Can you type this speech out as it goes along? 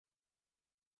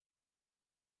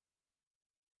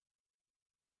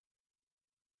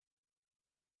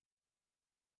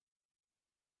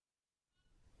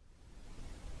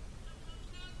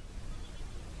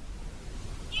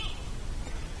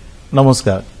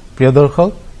নমস্কাৰ প্ৰিয়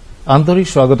দৰ্শক আন্তৰিক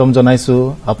স্বাগতম জনাইছো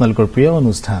আপোনালোকৰ প্ৰিয়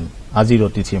অনুষ্ঠান আজিৰ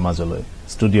অতিথিৰ মাজলৈ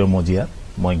ষ্টুডিঅ মজিয়া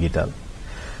মই গীতাল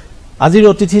আজিৰ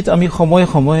অতিথিত আমি সময়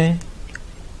সময়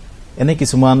এনে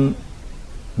কিছুমান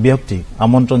ব্যক্তিক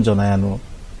আমন্ত্ৰণ জনাই আনো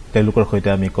তেওঁলোকৰ সৈতে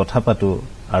আমি কথা পাতো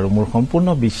আৰু মোৰ সম্পূৰ্ণ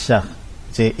বিশ্বাস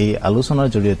যে এই আলোচনাৰ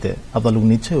জৰিয়তে আপোনালোক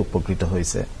নিশ্চয় উপকৃত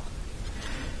হৈছে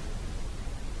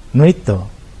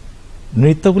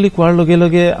নৃত্য বুলি কোৱাৰ লগে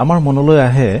লগে আমাৰ মনলৈ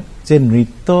আহে যে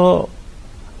নৃত্য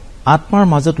আত্মাৰ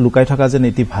মাজত লুকাই থকা যেন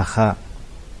এটি ভাষা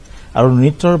আৰু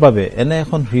নৃত্যৰ বাবে এনে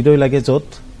এখন হৃদয় লাগে য'ত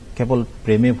কেৱল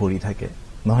প্ৰেমে ভৰি থাকে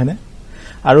নহয়নে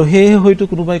আৰু সেয়ে হয়তো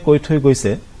কোনোবাই কৈ থৈ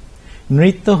গৈছে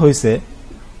নৃত্য হৈছে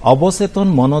অবচেতন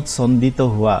মনত চন্দিত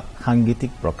হোৱা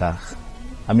সাংগীতিক প্ৰকাশ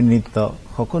আমি নৃত্য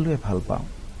সকলোৱে ভাল পাওঁ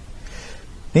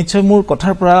নিশ্চয় মোৰ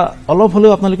কথাৰ পৰা অলপ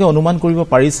হলেও আপোনালোকে অনুমান কৰিব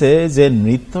পাৰিছে যে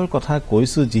নৃত্যৰ কথা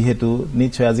কৈছো যিহেতু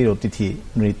নিশ্চয় আজিৰ অতিথি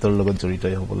নৃত্যৰ লগত জড়িত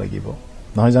হ'ব লাগিব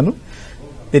নহয় জানো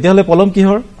তেতিয়াহলে পলম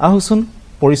কিহৰ আহোচোন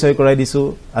পৰিচয় কৰাই দিছো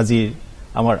আজিৰ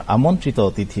আমাৰ আমন্ত্ৰিত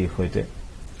অতিথিৰ সৈতে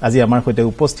আজি আমাৰ সৈতে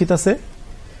উপস্থিত আছে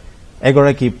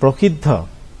এগৰাকী প্ৰসিদ্ধ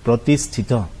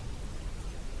প্ৰতিষ্ঠিত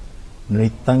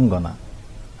নৃত্যাংগনা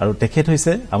আৰু তেখেত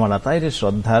হৈছে আমাৰ আটাইৰে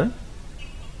শ্ৰদ্ধাৰ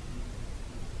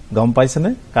গম পাইছেনে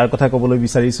কাৰ কথা ক'বলৈ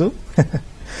বিচাৰিছো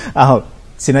আহক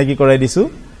চিনাকি কৰাই দিছো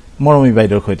মৰমী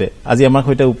বাইদেউৰ সৈতে আজি আমাৰ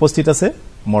সৈতে উপস্থিত আছে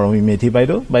মৰমী মেধি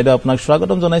বাইদেউ আপোনাক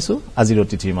স্বাগতম জনাইছো আজিৰ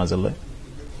অতিথিৰ মাজলৈ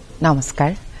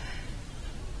নমস্কাৰ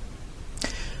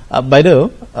বাইদেউ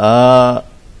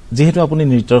যেহেতু আপুনি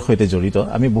নৃত্যৰ সৈতে জড়িত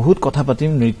আমি বহুত কথা পাতিম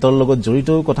নৃত্যৰ লগত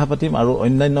জড়িতও কথা পাতিম আৰু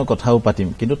অন্যান্য কথাও পাতিম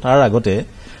কিন্তু তাৰ আগতে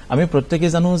আমি প্ৰত্যেককে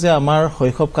জানো যে আমাৰ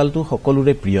শৈশৱকালটো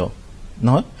সকলোৰে প্ৰিয়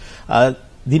নহয়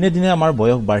দিনে দিনে আমাৰ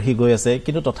বয়স বাঢ়ি গৈ আছে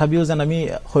কিন্তু তথাপিও যেন আমি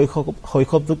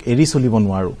শৈশৱটোক এৰি চলিব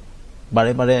নোৱাৰো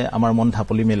বাৰে বাৰে আমাৰ মন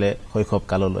ঢাপলি মেলে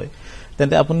শৈশৱকাললৈ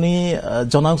তেন্তে আপুনি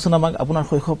জনাওকচোন আমাক আপোনাৰ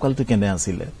শৈশৱকালটো কেনে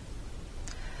আছিল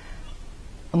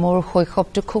মোৰ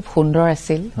শৈশৱটো খুব সুন্দৰ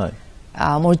আছিল হয়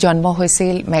মোৰ জন্ম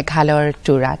হৈছিল মেঘালয়ৰ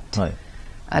টুৰাত হয়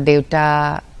দেউতা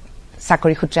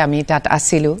চাকৰি সূত্ৰে আমি তাত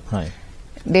আছিলো হয়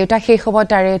দেউতা সেই সময়ত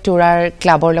তাৰে টুৰাৰ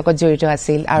ক্লাবৰ লগত জড়িত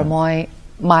আছিল আৰু মই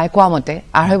মায়ে কোৱা মতে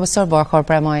 2.5 বছৰ বয়সৰ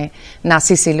পৰা মই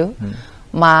নাচিছিলো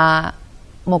মা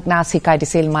মোক নাচ শিকাই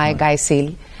দিছিল মায়ে গাইছিল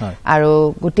আৰু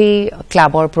গোটেই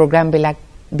ক্লাবৰ প্ৰগ্ৰাম বিলাক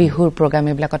বিহুৰ প্ৰগ্ৰাম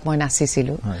এইবিলাকত মই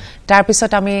নাচিছিলো তাৰ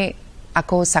পিছত আমি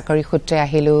আকৌ চাকৰি সূত্ৰে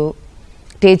আহিলো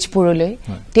তেজপুৰলৈ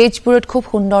তেজপুৰত খুব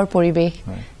সুন্দৰ পৰিবেশ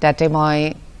তাতে মই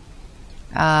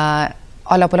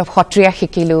অলপ সত্ৰীয়া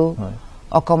শিকিলো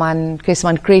অকমান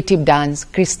কিছুমান ক্ৰিয়েটিভ ডান্স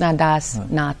কৃষ্ণা দাস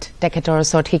নাট তেখেতৰ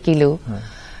ওচৰত শিকিলো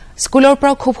স্কুলৰ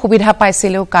পৰা খুব সুবিধা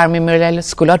পাইছিলো কাৰ মেমৰিয়েল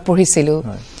স্কুলত পঢ়িছিলো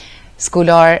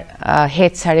স্কুলৰ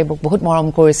হেড ছাৰে বহুত মৰম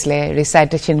কৰিছিলে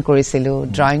ৰিচাইটেশ্যন কৰিছিলো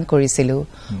ড্ৰয়িং কৰিছিলো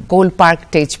কোল পাৰ্ক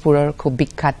তেজপুৰৰ খুব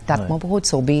বিখ্যাত তাত মই বহুত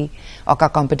ছবি অকা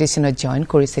কম্পিটিশ্যনত জইন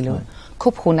কৰিছিলো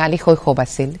খুব সোণালী শৈশৱ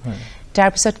আছিল তাৰ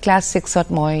পিছত ক্লাছ 6ত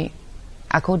মই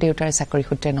আকৌ দেউতাৰ চাকৰি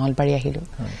সূত্ৰে নলবাৰী আহিলো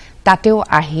তাতেও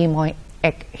আহি মই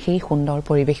এক সেই সুন্দৰ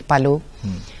পৰিবেশ পালো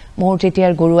মোৰ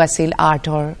তেতিয়াৰ গুৰু আছিল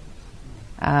আৰ্টৰ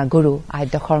গুৰু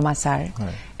আদ্য শৰ্মা ছাৰ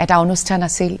এটা অনুষ্ঠান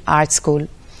আছিল আৰ্ট স্কুল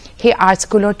সেই আৰ্ট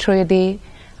স্কুলৰ থ্ৰুৱেদি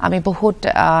আমি বহুত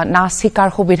নাচ শিকাৰ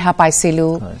সুবিধা পাইছিলো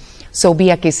ছবি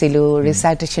আঁকিছিলো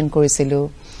ৰিচাইটেশ্যন কৰিছিলো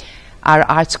আৰু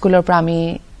আৰ্ট স্কুলৰ পৰা আমি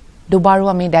দুবাৰো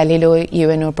আমি দিল্লীলৈ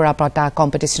ইউএনৰ পৰা পতা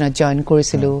কম্পিটিশ্যনত জইন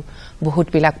কৰিছিলো বহুত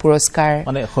বিলাক পুৰস্কাৰ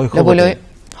লবলৈ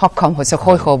সক্ষম হৈছে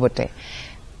শৈশৱতে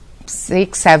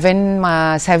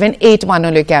 6-7-8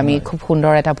 মানলৈকে আমি খুব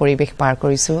সুন্দৰ এটা পৰিবেশ পাৰ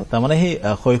কৰিছো তাৰমানে সেই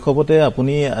শৈশৱতে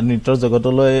আপুনি নৃত্যৰ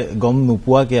জগতলৈ গম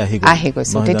নোপোৱাকে আহি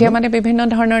গৈছো তেতিয়া মানে বিভিন্ন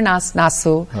ধৰণৰ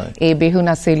নাচো এই বিহু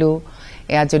নাচিলো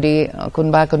এয়া যদি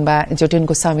কোনবা যতীন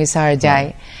গোস্বামী ছাৰ যায়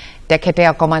তেখেতে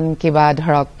অকমান কিবা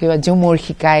ধৰক কিবা ঝুমুৰ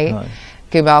শিকায়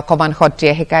কিবা অকমান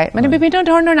সত্ৰীয়া শিকায় মানে বিভিন্ন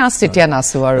ধৰণৰ নাচ তেতিয়া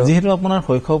নাচো আৰু যেহেতু আপোনাৰ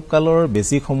শৈশৱকালৰ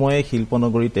বেছি সময়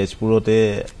শিল্পনগৰী তেজপুৰতে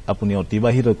আপুনি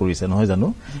অতিবাহিত কৰিছে নহয় জানো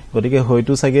গতিকে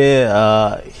হয়তো চাগে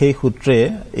সেই সূত্ৰে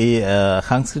এই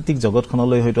সাংস্কৃতিক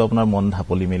জগতখনলৈ হয়তো আপোনাৰ মন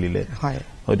ঢাপলি মেলিলে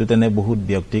হয়তো তেনে বহুত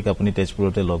ব্যক্তিক আপুনি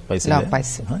তেজপুৰতে লগ পাইছিলে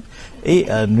এই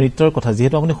নৃত্যৰ কথা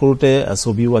যেহেতু আপুনি সৰুতে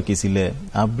ছবিও আঁকিছিলে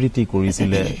আবৃত্তি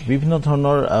কৰিছিলে বিভিন্ন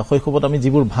ধৰণৰ শৈশৱত আমি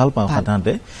যিবোৰ ভাল পাওঁ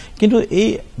সাধাৰণতে কিন্তু এই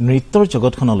নৃত্যৰ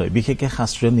জগতখনলৈ বিশেষকৈ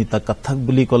শাস্ত্ৰীয় নৃত্য কথক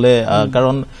বুলি ক'লে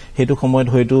কাৰণ সেইটো সময়ত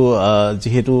হয়তো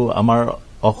যিহেতু আমাৰ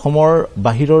অসমৰ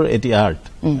বাহিৰৰ এটি আৰ্ট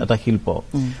এটা শিল্প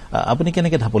আপুনি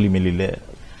কেনেকৈ ঢাপলি মেলিলে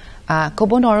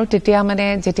ক'ব নোৱাৰো তেতিয়া মানে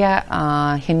যেতিয়া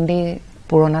হিন্দী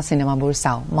পুৰণা সিনেমাবোৰ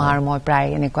চাও মাৰ মই প্ৰায়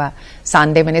এনেকুৱা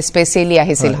সানডে মানে স্পেচিয়েলি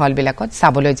আহিছিল হল বিলাকত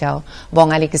চাবলৈ যাও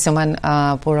বঙালী কিছুমান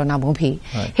পুৰণা মুভি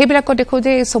সেইবিলাকত দেখো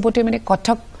যে সবতে মানে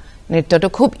কথক নৃত্যটো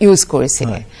খুব ইউজ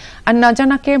কৰিছিলে আৰু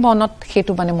নজনাকে মনত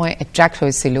সেইটো মানে মই এট্ৰাক্ট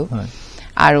হৈছিলো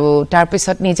আৰু তাৰ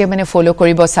পিছত নিজে মানে ফলো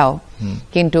কৰিব চাও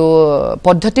কিন্তু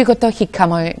পদ্ধতিগত শিক্ষা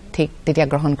মই ঠিক তেতিয়া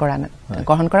গ্ৰহণ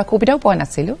কৰা সুবিধাও পোৱা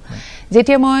নাছিলো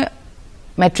যেতিয়া মই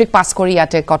মেট্ৰিক পাছ কৰি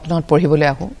ইয়াতে কটনত পঢ়িবলৈ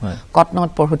আহো কটনত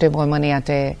পঢ়োতে মই মানে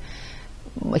ইয়াতে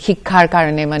শিক্ষাৰ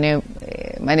কাৰণে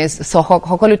মানে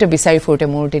সকলোতে বিচাৰি ফুৰোতে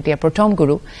মোৰ তেতিয়া প্ৰথম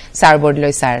গুৰু ছাৰ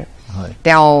বৰদলৈ ছাৰ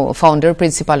তেওঁ founder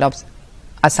principal of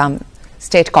Assam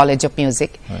state college of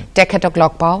music তেখেতক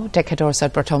লগ পাওঁ তেখেতৰ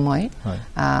ওচৰত প্ৰথম মই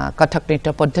কথক নৃত্য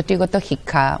পদ্ধতিগত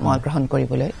শিক্ষা মই গ্ৰহণ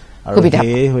কৰিবলৈ সুবিধা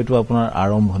এই হয়তো আপোনাৰ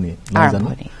আৰম্ভণি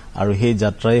আৰু সেই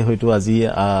যাত্ৰাই হয়তো আজি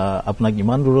আপোনাক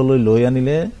ইমান দূৰলৈ লৈ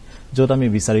আনিলে য'ত আমি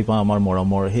বিচাৰি পাওঁ আমাৰ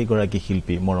মৰমৰ সেইগৰাকী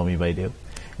শিল্পী মৰমী বাইদেউ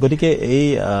গতিকে এই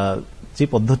যি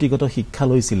পদ্ধতিগত শিক্ষা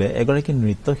লৈছিলে এগৰাকী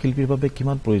নৃত্য শিল্পীৰ বাবে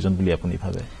কিমান প্ৰয়োজন বুলি আপুনি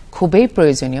ভাবে খুবেই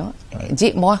প্ৰয়োজনীয় যি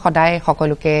মই সদায়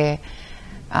সকলোকে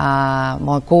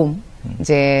মই কম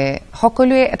যে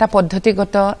সকলোৱে এটা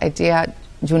পদ্ধতিগত এতিয়া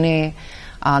যোনে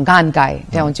গান গায়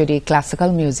তেওঁ যদি ক্লাছিকেল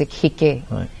মিউজিক শিকে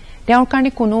তেওঁৰ কাৰণে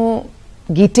কোনো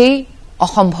গীতেই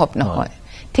অসম্ভৱ নহয়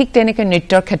ঠিক তেনেকৈ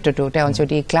নৃত্যৰ ক্ষেত্ৰতো তেওঁ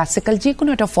যদি ক্লাছিকেল যিকোনো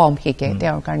এটা ফৰ্ম শিকে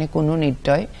তেওঁৰ কাৰণে কোনো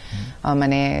নৃত্যই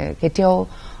মানে কেতিয়াও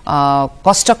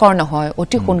কষ্টকৰ নহয়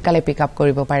অতি সোনকালে পিক আপ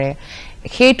কৰিব পাৰে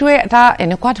সেইটোৱে এটা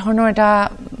এনেকুৱা ধৰণৰ এটা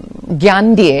জ্ঞান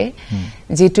দিয়ে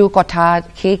যিটো কথা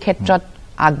সেই ক্ষেত্ৰত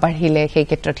আগবাঢ়িলে সেই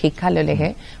ক্ষেত্ৰত শিক্ষা ললেহে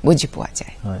বুজি পোৱা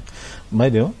যায়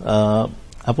বাইদেউ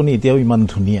আপুনি এতিয়াও ইমান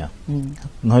ধুনীয়া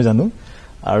নহয় জানো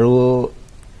আৰু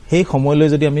সেই সময়লৈ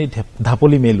যদি আমি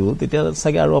ঢাপলি মেলো তেতিয়া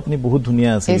চাগে আৰু আপুনি বহুত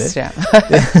ধুনীয়া আছিলে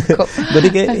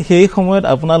গতিকে সেই সময়ত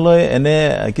আপোনালৈ এনে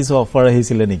কিছু অফাৰ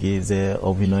আহিছিলে নেকি যে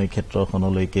অভিনয়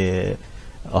ক্ষেত্ৰখনলৈকে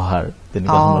অহাৰ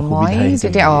তেনেকুৱা মই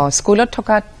যেতিয়া স্কুলত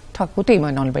থাকোঁতেই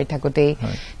মই নলবাৰীত থাকোঁতেই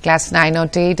ক্লাছ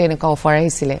 9তেই তেনেকুৱা অফাৰ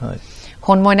আহিছিলে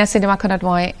সোণমইনা চিনেমাখনত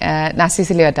মই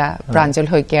নাচিছিলো এটা প্ৰাঞ্জল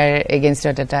শইকীয়াৰ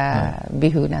এগেইনষ্টত এটা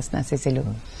বিহু নাচিছিলো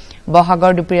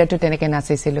বহাগৰ দুপৰীয়াটো তেনেকে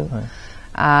নাচিছিলো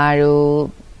আৰু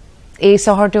এই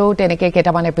চহৰটো তেনেকে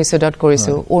কেইটামান এপিসোডত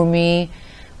কৰিছো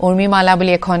উৰ্মিমালা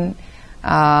বুলি এখন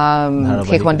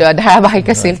সেইখন ধাৰাবাহিক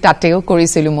আছিল তাতেও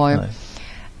কৰিছিলো মই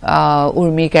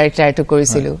উৰ্মি ক্যাৰেক্টাৰটো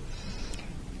কৰিছিলো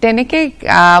তেনেকে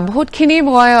বহুতখিনি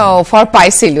মই অফাৰ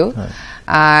পাইছিলো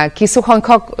কিছু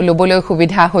সংখ্যক লবলৈ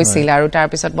সুবিধা হৈছিল আৰু তাৰ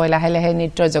পিছত মই লাহে লাহে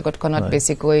নৃত্যৰ জগতখনত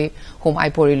বেছিকৈ সোমাই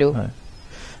পৰিলো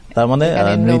তাৰ মানে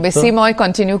বেছি মই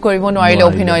কন্টিনিউ কৰিব নোৱাৰিলো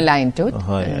অভিনয় লাইনটো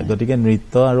হয় গতিকে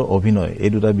নৃত্য আৰু অভিনয় এই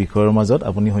দুটা বিষয়ৰ মাজত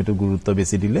আপুনি হয়তো গুৰুত্ব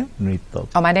বেছি দিলে নৃত্য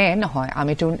মানে নহয়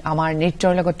আমিতো আমাৰ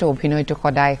নৃত্যৰ লগতো অভিনয়টো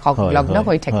সদায় সংলগ্ন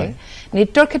হৈ থাকে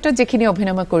নৃত্যৰ ক্ষেত্ৰত যিখিনি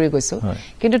অভিনয় মই কৰি গৈছো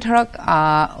কিন্তু ধৰক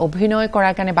অভিনয়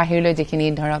কৰাৰ কাৰণে বাহিৰলৈ যিখিনি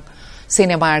ধৰক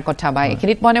সিনেমাৰ কথা বা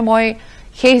এইখিনিত মানে মই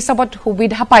সেই হিচাপত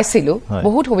সুবিধা পাইছিলো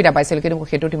বহুত সুবিধা পাইছিলো কিন্তু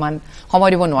সেইটোত ইমান সময়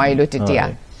দিব নোৱাৰিলো তেতিয়া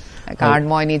কাৰণ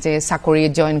মই নিজে চাকৰি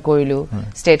জয়েন কৰিলো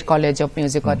ষ্টেট কলেজ অফ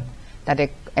মিউজিকত তাতে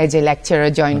এজ এ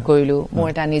লেকচাৰাৰ জয়েন কৰিলো মোৰ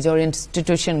এটা নিজৰ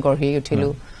ইনষ্টিটিউচন গঢ়ি উঠিলো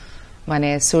মানে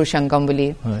সুৰ সংগম বুলি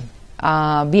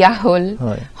বিয়া হল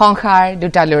সংসাৰ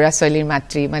দুটা ল'ৰা ছোৱালীৰ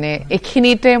মাতৃ মানে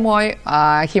এইখিনিতে মই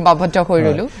সীমাবদ্ধ হৈ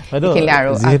ৰলো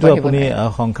যেহেতু আপুনি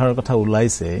সংসাৰৰ কথা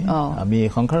ওলাইছে আমি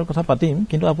সংসাৰৰ কথা পাতিম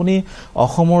কিন্তু আপুনি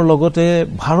অসমৰ লগতে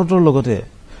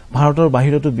ভাৰতৰ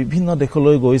বাহিৰতো বিভিন্ন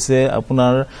দেশলৈ গৈছে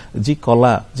আপোনাৰ যি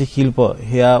কলা যি শিল্প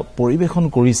হেয়া পৰিবেশন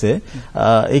কৰিছে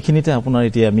এইখিনিতে আপোনাৰ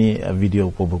এতিয়া আমি ভিডিঅ'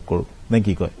 উপভোগ কৰো নে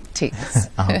কি কয় ঠিক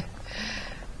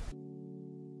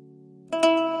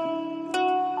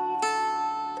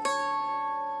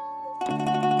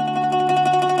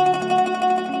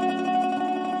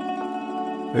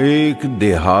एक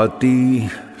देहाती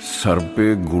सर पे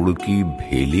गुड़ की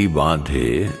भेली बांधे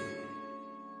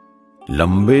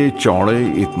लंबे चौड़े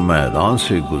एक मैदान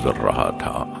से गुजर रहा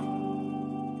था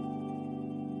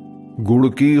गुड़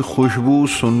की खुशबू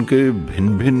सुन के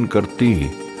भिन भिन करती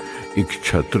एक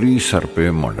छतरी सर पे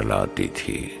मंडलाती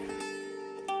थी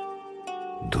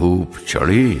धूप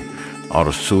चढ़ी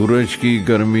और सूरज की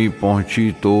गर्मी पहुंची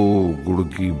तो गुड़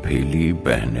की भेली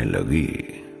बहने लगी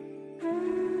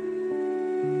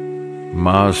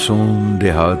मासूम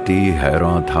देहाती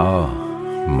हैरान था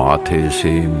माथे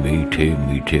से मीठे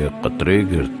मीठे कतरे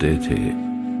गिरते थे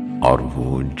और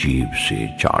वो जीभ से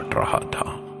चाट रहा था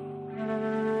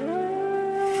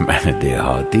मैंने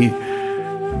देहाती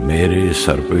मेरे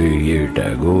सर पे ये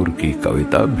टैगोर की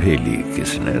कविता भेली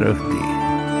किसने रख दी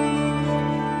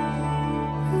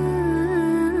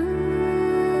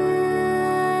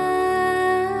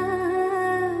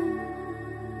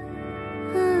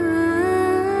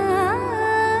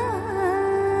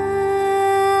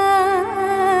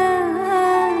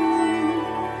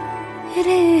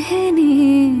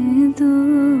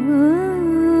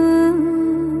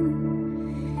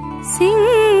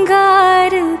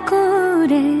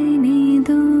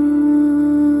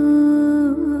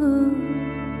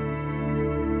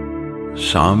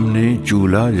सामने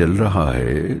चूल्हा जल रहा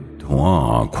है, धुआं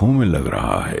आंखों में लग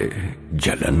रहा है,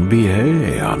 जलन भी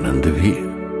है आनंद भी।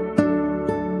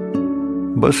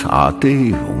 बस आते ही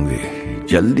होंगे,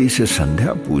 जल्दी से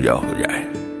संध्या पूजा हो जाए।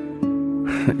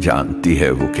 जानती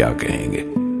है वो क्या कहेंगे।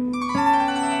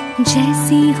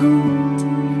 जैसी हो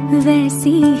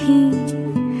वैसी ही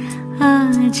आ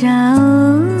जाओ,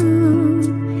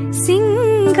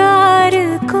 सिंगार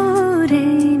को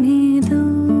रहने दो।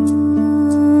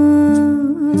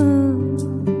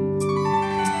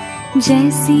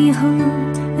 जैसी हो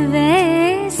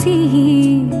वैसी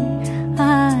ही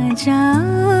आ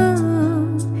जाओ,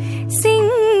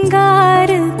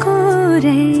 सिंगार को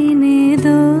रहने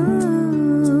दो।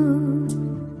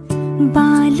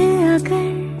 बाल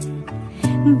अगर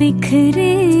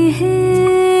बिखरे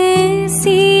हैं,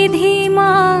 सीधी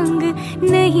मांग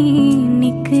नहीं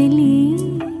निकली,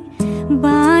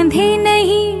 बांधे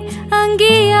नहीं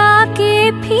अंगिया के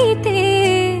फीते,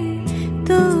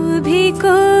 तो भी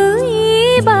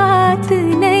कोई बात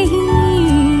नहीं।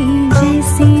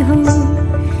 जैसी हो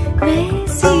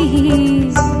वैसी ही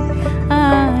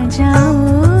आ जाओ,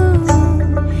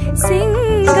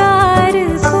 सिंगार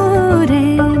को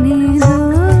रहने दो।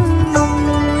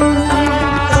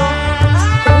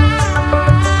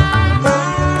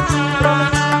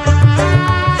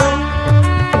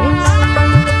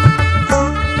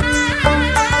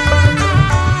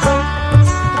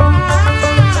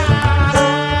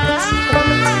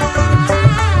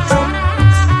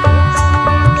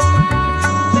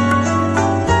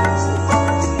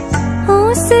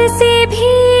 उससे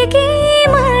भीगी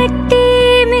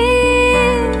मट्टी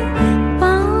में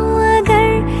पाँव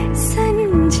अगर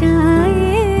सन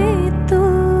जाए तो,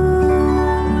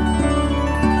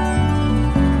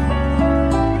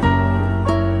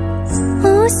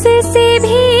 उससे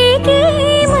भीगी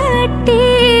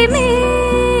मट्टी में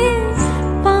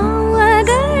पाँव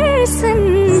अगर सन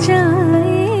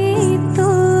जाए तो,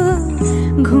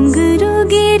 घुंघरू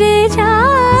गिर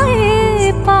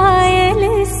जाए पायल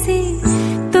से,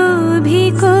 तो भी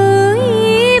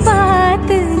कोई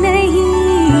बात नहीं।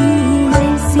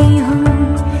 जैसी हो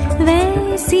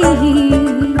वैसी ही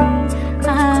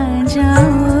आ जाओ,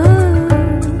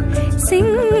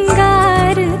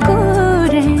 सिंगार को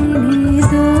रहने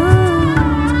दो।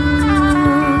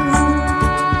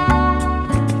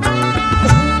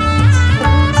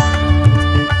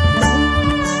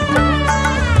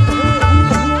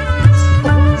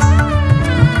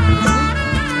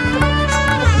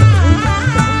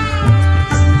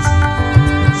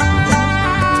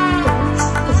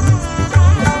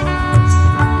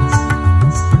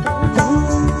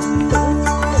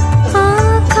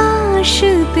 आकाश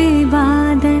पे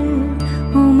बादल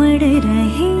उमड़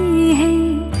रहे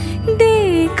हैं,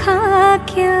 देखा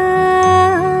क्या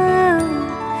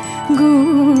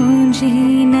गूंजे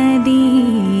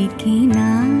नदी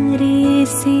किनारे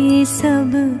से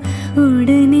सब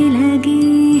उड़ने लगे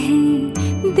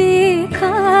हैं,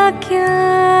 देखा क्या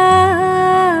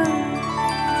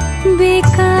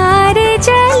बेकार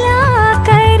जला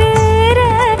कर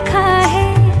रखा है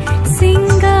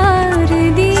सिंगार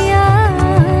दिया,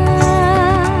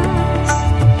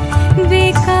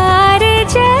 बेकार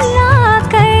जला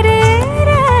कर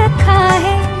रखा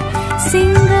है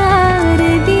सिंगार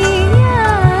दिया।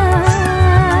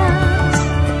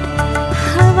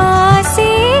 हवा से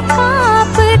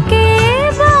कांप के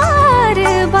बार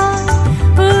बार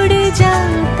उड़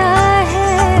जाता है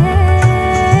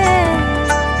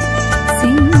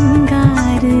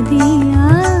सिंगार दिया।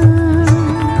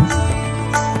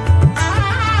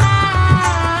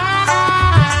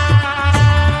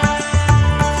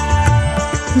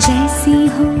 जैसी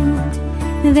हो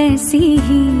वैसी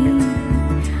ही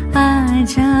आ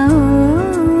जाओ,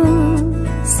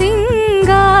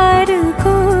 सिंगार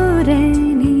को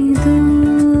रहने दो।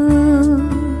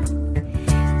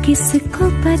 किसको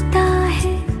पता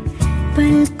है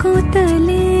पलकों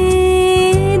तले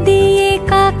दिए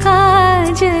का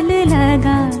काजल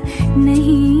लगा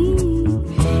नहीं,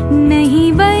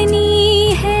 नहीं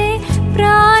बनी है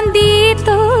प्राण दी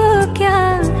तो क्या,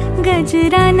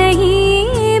 गजरा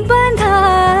नहीं बंधा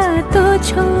तो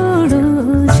छोड़ो।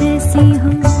 जैसी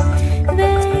हो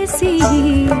वैसी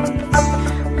ही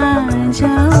आ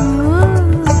जाओ,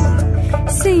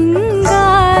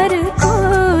 सिंगार को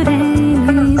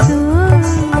रहने दो।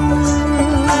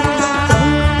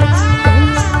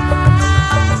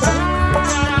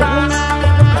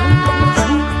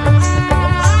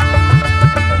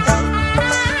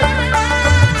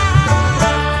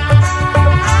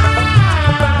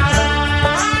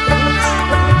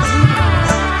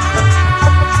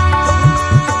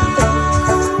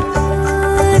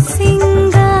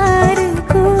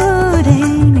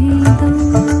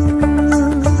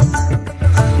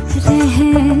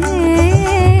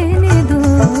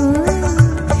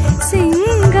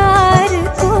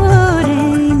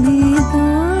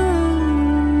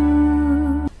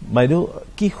 বাইদেউ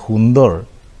কি সুন্দৰ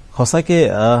সঁচাকে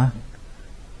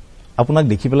আপোনাক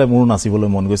দেখি পেলাই মোৰ নাচিবলৈ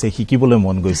মন গৈছে শিকিবলৈ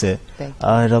মন গৈছে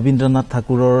ৰবীন্দ্ৰনাথ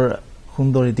ঠাকুৰৰ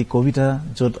সুন্দৰ এটি কবিতা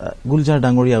য'ত গুলজাৰ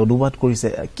ডাঙৰীয়া অনুবাদ কৰিছে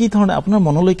কি ধৰণে আপোনাৰ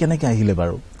মনলৈ কেনেকৈ আহিলে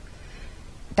বাৰু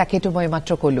তাকেতো মই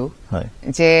মাত্ৰ কলো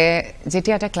যে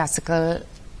যেতিয়া এটা ক্লাছিকেল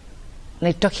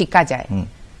নৃত্য শিকা যায়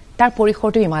তাৰ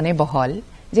পৰিসৰটো ইমানেই বহল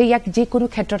যে ইয়াক যিকোনো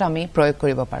ক্ষেত্ৰত আমি প্ৰয়োগ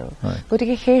কৰিব পাৰো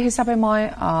গতিকে সেই হিচাপে মই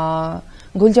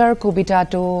গুলজাৰৰ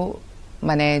কবিতাটো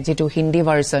মানে যেটো হিন্দী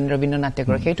ভাৰ্জন ৰবীন্দ্ৰনাথ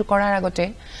ঠাকুৰৰ সেইটো কৰাৰ আগতে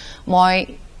মই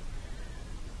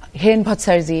হিৰেণ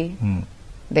ভট্টাচাৰ্যজী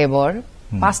দেৱৰ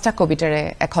 5টা কবিতাৰে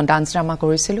এখন ডান্স ড্ৰামা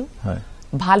কৰিছিলো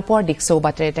ভাল পোৱাৰ দিক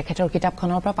চৌবাতেৰে তেখেতৰ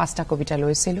কিতাপখনৰ পৰা 5টা কবিতা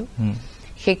লৈছিলো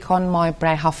সেইখন মই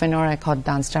প্ৰায় হাফ এন আৱাৰ এখন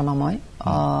ডান্স ড্ৰামা মই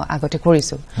আগতে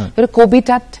কৰিছো কিন্তু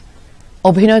কবিতাত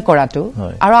অভিনয় কৰাটো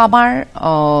আৰু আমাৰ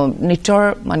নৃত্যৰ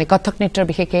মানে কথক নৃত্যৰ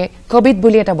বিশেষকৈ কবিত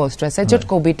বুলি এটা বস্তু আছে য'ত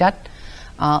কবিতাত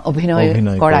অভিনয়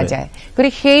কৰা যায়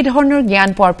গতিকে সেই ধৰণৰ জ্ঞান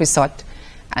পোৱাৰ পিছত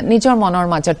নিজৰ মনৰ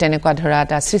মাজত তেনেকুৱা ধৰা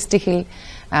এটা সৃষ্টিশীল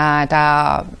এটা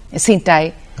চিন্তাই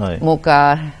মোক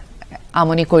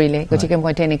আমনি কৰিলে গতিকে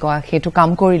মই তেনেকুৱা সেইটো কাম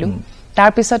কৰিলো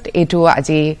তাৰপিছত এইটো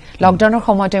আজি লকডাউনৰ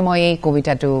সময়তে মই এই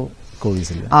কবিতাটো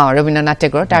কৰিছিলো ৰবীন্দ্ৰনাথ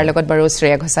টেগোৰ তাৰ লগত বাৰু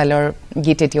শ্ৰেয়া ঘোষালৰ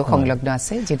গীত এটিও সংলগ্ন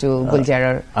আছে যেটো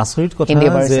গুলজাৰৰ আচৰিত কথা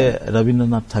যে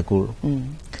ৰবীন্দ্ৰনাথ ঠাকুৰ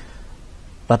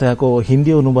তাতে আকৌ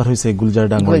হিন্দী অনুবাদ হৈছে গুলজাৰ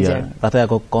ডাঙৰীয়া তাতে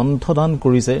আকৌ কণ্ঠদান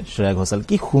কৰিছে শ্ৰেয়া ঘোষাল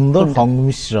কি সুন্দৰ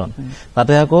সংমিশ্ৰণ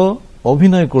তাতে আকৌ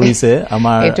অভিনয় কৰিছে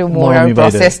আমাৰ এটো মোৰ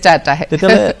প্ৰচেষ্টা এটা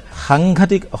তেতিয়ালে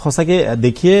সাংঘাতিক সঁচাকে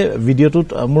দেখিয়ে ভিডিঅ'টোত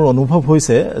মোৰ অনুভৱ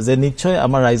হৈছে যে নিশ্চয়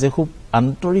আমাৰ ৰাইজে খুব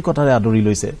আন্তৰিকতাৰে আদৰি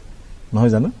লৈছে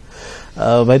নহয় জানো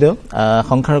বাইদেউ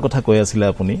সংসাৰৰ কথা কৈ আছিলে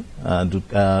আপুনি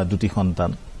দুটি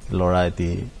সন্তান ল'ৰা এটি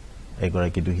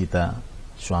এগৰাকী দুহিতা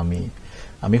স্বামী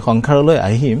আমি সংসাৰলৈ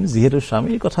আহিম যেহেতু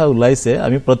স্বামীৰ কথা ওলাইছে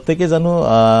আমি প্ৰত্যেককে জানো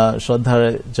শ্ৰদ্ধাৰ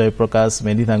জয়প্ৰকাশ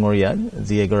মেধি ডাঙৰীয়া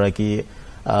যি এগৰাকী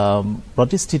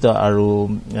প্ৰতিষ্ঠিত আৰু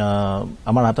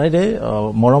আমাৰ আটাইৰে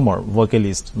মৰমৰ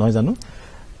ভোকেলিষ্ট নহয় জানো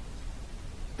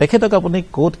তেখেতক আপুনি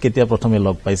কোত কেতিয়া প্ৰথমে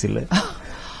লগ পাইছিলে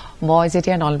মই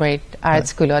যেতিয়া নলবাৰীত আৰ্ট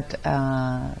স্কুলত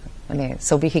মানে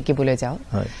ছবি শিকিবলৈ যাওঁ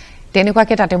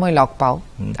তেনেকুৱাকে তাতে মই লগ পাওঁ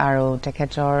আৰু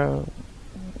তেখেতৰ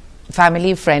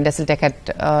ফ্যামিলি ফ্ৰেন্ড আছিল তেখেত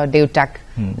দেউতাক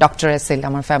ডক্টৰ আছিল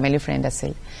আমাৰ ফ্যামিলি ফ্ৰেন্ড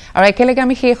আছিল আৰু একেলগে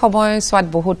আমি সেই সময় সোৱাত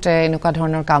বহুত এনেকুৱা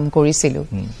ধৰণৰ কাম কৰিছিলো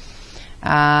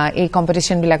এই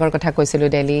কম্পিটিশন বিলাকৰ কথা কৈছিলো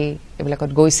দিল্লী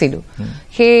এবিলাকত গৈছিলো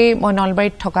সেই মই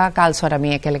নলবাৰীত থকা কালছোৱাত আমি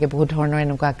একেলগে বহুত ধৰণৰ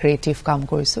এনেকুৱা ক্ৰিয়েটিভ কাম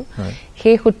কৰিছো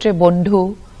সেই সূত্ৰে বন্ধু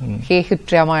সেই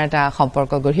সূত্ৰে আমাৰ এটা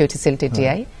সম্পৰ্ক গঢ়ি উঠিছিল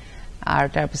তেতিয়াই আৰু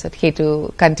তাৰ পিছত হেতু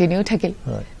কন্টিনিউ থাকিল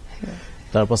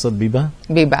তাৰ পাছত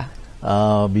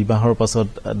বিবাহৰ পাছত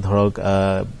ধৰক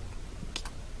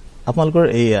আপোনালোকৰ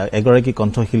এই এগৰাকী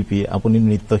কণ্ঠশিল্পী আপুনি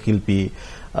নৃত্যশিল্পী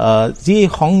যি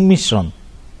সংমিশ্ৰণ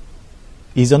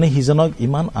ইজনে সিজনক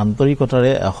ইমান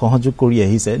আন্তৰিকতাৰে সহযোগ কৰি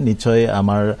আহিছে নিশ্চয়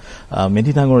আমাৰ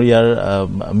মেধি ডাঙৰীয়াৰ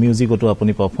মিউজিকতো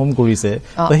আপুনি পাৰফৰ্ম কৰিছে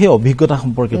তো সেই অভিজ্ঞতা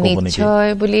সম্পৰ্কে ক'ব নেকি নিশ্চয়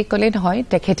বুলি ক'লে নহয়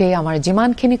তেখেতে আমাৰ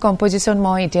যিমানখিনি কম্পোজিশন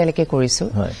মই এতিয়ালৈকে কৰিছো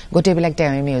গোটেইবিলাক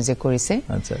তেওঁ মিউজিক কৰিছে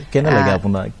আচ্ছা কেনে লাগে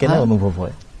আপোনাৰ কেনে অনুভৱ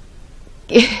হয়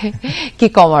কি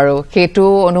কম আৰু সেইটো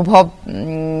অনুভৱ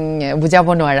বুজাব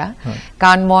নোৱাৰা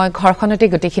কাৰণ মই ঘৰখনতে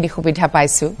গোটেইখিনি সুবিধা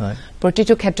পাইছো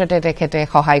প্ৰতিটো ক্ষেত্ৰতে তেখেতে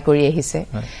সহায় কৰি আহিছে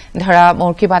ধৰা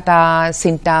মোৰ কিবা এটা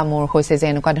চিন্তা মোৰ হৈছে যে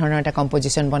এনেকুৱা ধৰণৰ এটা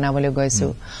কম্পোজিশন বনাবলৈ গৈছো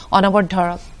অনবৰত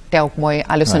ধৰক তেওঁক মই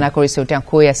আলোচনা কৰিছো তেওঁ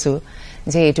কৈ আছো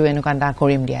যে এইটো এনেকুৱা এটা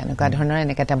কৰিম দিয়া এনেকুৱা ধৰণৰ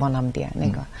এনেকাটা বনাম দিয়া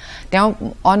এনেকুৱা তেওঁ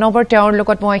অনবৰত তেওঁৰ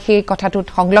লগত মই সেই কথাটোত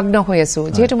সংলগ্ন হৈ আছো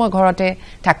যেহেতু মই ঘৰতে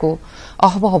থাকো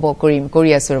হ'ব কৰি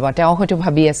আছো ৰবা তেওঁ হয়তো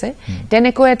ভাবি আছে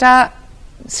তেনেকৈ এটা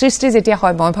সৃষ্টি যেতিয়া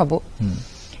হয় মই ভাবো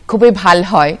খুবই ভাল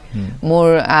হয় মোৰ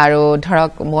আৰু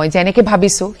ধৰক মই যেনেকৈ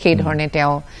ভাবিছো সেই ধৰণে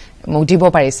তেওঁ মোক দিব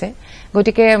পাৰিছে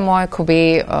গতিকে মই খুবই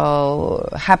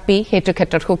হ্যাপি হেতু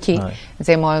ক্ষেত্ৰত সুখী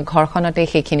যে মই ঘৰখনতে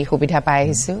সেইখিনি সুবিধা পাই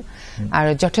আহিছো আৰু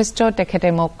যথেষ্ট তেখেতে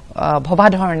মোক ভবা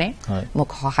ধৰণে মোক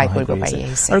সহায় কৰিব পাৰি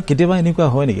আহিছে আৰু কেতিয়াবা এনেকুৱা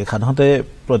হয় নেকি সাধাৰণতে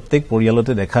প্ৰত্যেক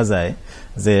পৰিয়ালতে দেখা যায়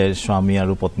যে স্বামী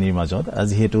আৰু পত্নীৰ মাজত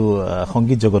যেহেতু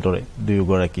সংগীত জগতৰে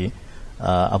দুয়োগৰাকী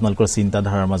আপোনালোকৰ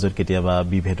চিন্তাধাৰাৰ মাজত কেতিয়াবা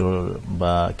বিভেদৰ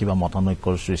বা কিবা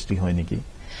মতানৈক্যৰ সৃষ্টি হয় নেকি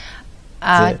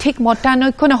ঠিক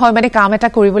মতানৈক্য নহয় মানে কাম এটা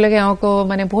কৰিবলৈ আকৌ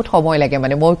মানে বহুত সময় লাগে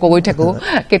মানে মই কৈ থাকো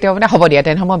কেতিয়াবা মানে হ'ব দিয়া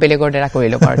তেনেহ'লে মই বেলেগৰ দ্বাৰা কৰি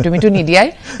ল'ম আৰু তুমিতো নিদিয়াই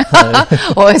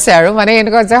হৈছে আৰু মানে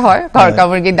এনেকুৱা যে হয় ঘৰ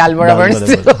কামুৰ্গী ডাল বৰাবৰ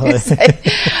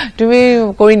তুমি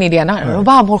কৰি নিদিয়া ন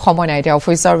ৰ'বা মোৰ সময় নাই এতিয়া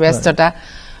অফিচৰ ব্যস্ততা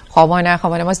সময় নাই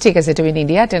মই ঠিক আছে তুমি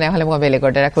নিদিয়া তেনেহ'লে মই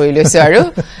বেলেগৰ দ্বাৰা কৰি লৈছো আৰু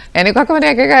এনেকুৱাকৈ মানে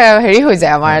হেৰি হৈ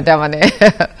যায় আমাৰ এটা মানে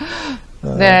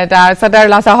তাৰপিছত আৰু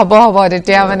লাচা হ'ব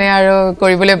তেতিয়া মানে আৰু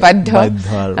কৰিবলৈ বাধ্য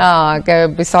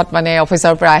পিছত মানে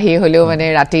অফিচৰ পৰা আহি হলেও মানে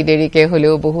ৰাতি দেৰিকে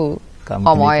হলেও বহু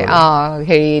সময়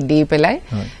হেৰি দি পেলাই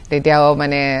তেতিয়াও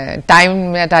মানে টাইম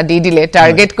এটা দি দিলে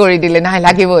টাৰ্গেট কৰি দিলে নাই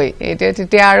লাগিবই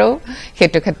তেতিয়া আৰু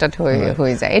সেইটো ক্ষেত্ৰত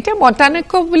হৈ যায় এতিয়া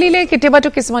মতানৈক্য বুলিলে কেতিয়াবাতো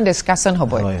কিছুমান ডিছকাশ্যন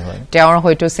হ'ব তেওঁৰ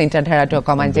হয়তো চিন্তাধাৰাটো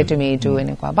অকমান যে তুমি এইটো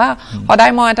এনেকুৱা বা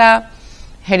সদায় মই এটা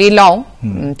হেৰি লওঁ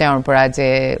তেওঁৰ পৰা যে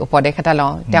উপদেশ এটা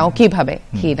লওঁ তেওঁ কি ভাবে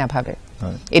কি নাভাবে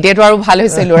এতিয়াতো আৰু ভাল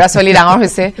হৈছে ল'ৰা ছোৱালী ডাঙৰ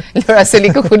হৈছে ল'ৰা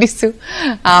ছোৱালীকো সুধিছো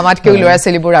আমাতকেও ল'ৰা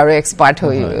ছোৱালীবোৰ আৰু এক্সপাৰ্ট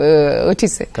হৈ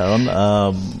উঠিছে কাৰণ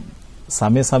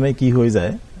সামে সামে কি হৈ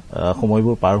যায়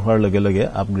সময়বোৰ পাৰ হোৱাৰ লগে লগে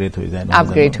আপগ্ৰেড হৈ যায়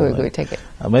আপগ্ৰেড হৈ গৈ থাকে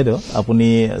বাইদেউ আপুনি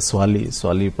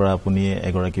ছোৱালীৰ পৰা আপুনি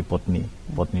এগৰাকী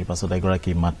পত্নীৰ পাছত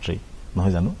এগৰাকী মাতৃ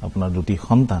নহয় জানো আপোনাৰ দুটি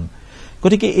সন্তান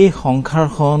গতিকে এই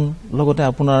সংসাৰখন লগতে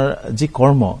আপোনাৰ যি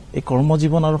এই কৰ্ম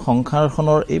জীৱন আৰু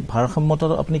সংসাৰখনৰ এই ভাৰসাম্যতা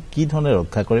আপুনি কি ধৰণে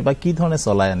ৰক্ষা কৰে বা কি ধৰণে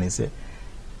চলাই আনিছে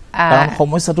কাৰণ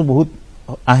সমস্যাটো বহুত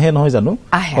আহে নহয় জানো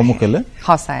সমুখেলে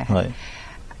সঁচাই হয়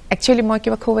একচুৱেলি মই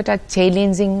কিবা খুব এটা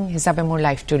চ্যালেঞ্জিং হিচাপে মোৰ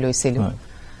লাইফটো লৈছিলোঁ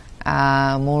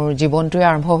মোৰ জীৱনটোৱে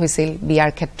আৰম্ভ হৈছিল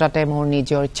বিয়াৰ ক্ষেত্ৰতে মোৰ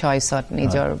নিজৰ চইচত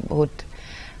নিজৰ বহুত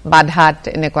বাধাত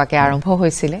এনেকুৱাকে আৰম্ভ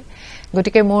হৈছিলে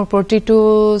গতিকে মোৰ প্ৰতিটো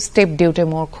ষ্টেপ দিওঁতে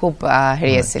মোৰ খুব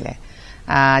হেৰি আছিলে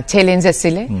চ্যালেঞ্জ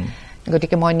আছিলে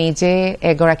গতিকে মই নিজে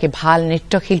এগৰাকী ভাল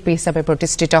নৃত্যশিল্পী হিচাপে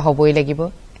প্ৰতিষ্ঠিত হ'বই লাগিব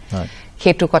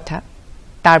সেইটো কথা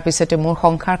তাৰপিছতে মোৰ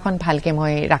সংসাৰখন ভালকে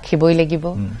মই ৰাখিবই লাগিব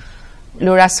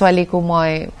ল'ৰা ছোৱালীকো মই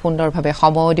সুন্দৰভাৱে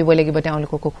সময় দিব লাগিব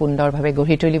তেওঁলোককো সুন্দৰভাৱে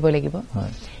গঢ়ি তুলিব লাগিব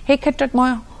সেই ক্ষেত্ৰত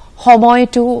মই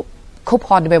সময়টো খুব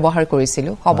সদ্ব্যৱহাৰ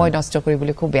কৰিছিলোঁ সময় নষ্ট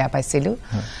কৰিবলৈ খুব বেয়া পাইছিলোঁ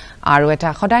আৰু এটা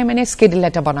সদায় মানে স্কেডুল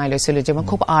এটা বনাই লৈছিলোঁ যে মই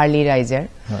খুব আৰ্লি ৰাইজাৰ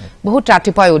বহুত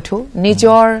ৰাতিপুৱাই উঠো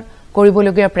নিজৰ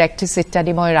কৰিবলগীয়া প্ৰেক্টিচ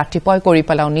ইত্যাদি মই ৰাতিপুৱাই কৰি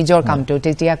পেলাওঁ নিজৰ কামটো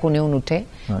তেতিয়া কোনেও নুঠে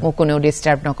মোক কোনেও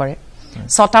ডিষ্টাৰ্ব নকৰে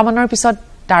 6টা মানৰ পিছত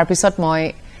তাৰপিছত মই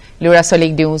ল'ৰা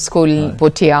ছোৱালীক দিওঁ স্কুল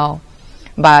পঠিয়াওঁ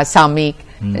বা স্বামীক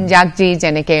যাক যি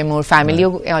যেনেকে মোৰ ফেমিলিও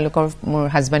এওঁলোকৰ মোৰ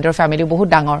হাজবেণ্ডৰ ফেমিলিও বহুত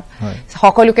ডাঙৰ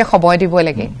সকলোকে সময় দিব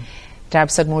লাগে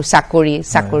তাৰপিছত মোৰ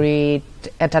চাকৰিত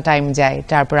এটা টাইম যায়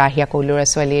তাৰ পৰা আহি আকৌ ল'ৰা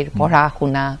ছোৱালীৰ পঢ়া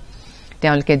শুনা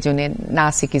তেওঁলোকে যোনে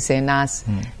নাচ শিকিছে নাচ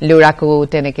ল'ৰাকো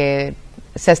তেনেকে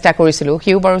চেষ্টা কৰিছিলোঁ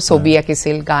সিও বাৰু ছবি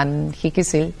আঁকিছিল গান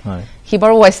শিকিছিল সি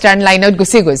বাৰু ৱেষ্টাৰ্ণ লাইনত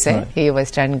গুচি গৈছে সি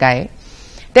ৱেষ্টাৰ্ণ গায়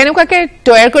তেনেকুৱাকে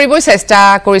তৈয়াৰ কৰিব চেষ্টা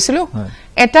কৰিছিলোঁ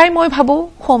এটাই মই ভাবো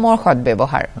সময়ৰ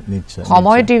সদ্ব্যৱহাৰ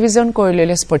সময় ডিভিজন কৰি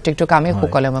ললে প্ৰত্যেকটো কামে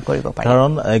সুকলমে কৰিব পাৰি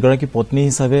কাৰণ এগৰাকী পত্নী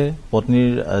হিচাপে পত্নীৰ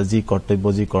যি কৰ্তব্য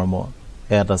যি কৰ্ম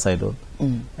এটা সাইডত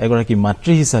এগৰাকী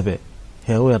মাতৃ হিচাপে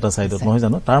হেও এটা সাইডত নহয়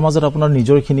জানো তাৰ মাজত আপোনাৰ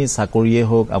নিজৰখিনি চাকৰিয়ে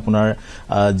হোক আপোনাৰ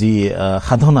যি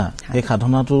সাধনা এই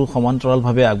সাধনাটো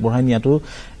সমান্তৰালভাৱে আগবঢ়াই নিয়াটো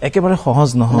একেবাৰে সহজ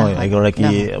নহয় এগৰাকী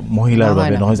মহিলাৰ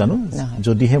বাবে নহয় জানো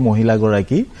যদিহে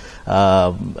মহিলাগৰাকী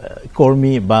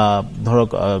কৰ্মী বা ধৰক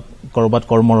কৰবাত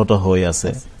কৰ্মৰত হৈ আছে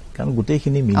কাৰণ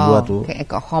গোটেইখিনি মিলোৱাটো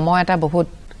সময় এটা বহুত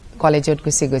কলেজত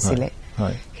গুচি গৈছিলে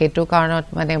সেইটো কাৰণত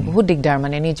মানে বহুত দিগদাৰ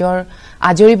মানে নিজৰ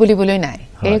আজৰি বুলিবলৈ নাই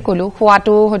এই কলো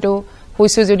খোৱাটো হয়তো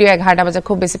শুইছো যদিও 11টা বজাত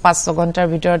খুব বেছি 5-6 ঘণ্টাৰ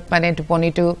ভিতৰত মানে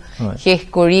টোপনিটো শেষ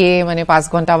কৰিয়ে মানে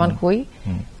 5 ঘণ্টামান শুই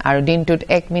আৰু দিনটোত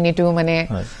 1 মিনিটো মানে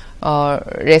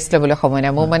ৰেষ্ট ল'বলৈ সময়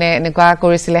নাই মোৰ মানে এনেকুৱা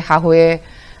কৰিছিলে শাহুৱে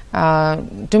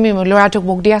তুমি ল'ৰাটোক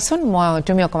মোক দিয়াচোন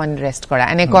তুমি অকমান ৰেষ্ট কৰা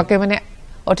এনেকুৱাকে মানে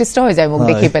অতিষ্ঠ হৈ যায় মোক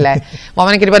দেখি পেলাই মই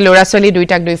মানে কেতিয়াবা ল'ৰা ছোৱালী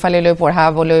দুইটাক দুইফালে লৈ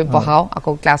পঢ়াবলৈ বহাও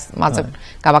আকৌ ক্লাছ মাজত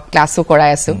কাবাক ক্লাছো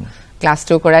কৰাই আছো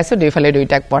ক্লাছটো কৰাইছো দুইফালে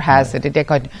দুইটাক পঢ়াই আছে তেতিয়া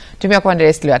কয় তুমি অকমান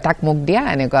ৰেষ্ট লোৱা তাক মোক দিয়া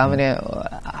এনেকুৱা মানে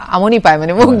আমনি পায়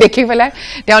মানে মোক দেখি পেলাই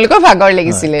তেওঁলোকৰ ভাগৰ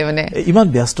লাগিছিলে মানে ইমান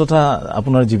ব্যস্ততা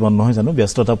আপোনাৰ জীৱন নহয় জানো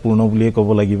ব্যস্ততা পূৰ্ণ বুলিয়ে ক'ব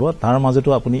লাগিব তাৰ মাজতো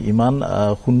আপুনি ইমান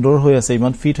সুন্দৰ হৈ আছে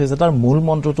ইমান ফিট হৈছে তাৰ মূল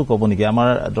মন্ত্ৰটো ক'ব নেকি আমাৰ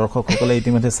দৰ্শকসকলে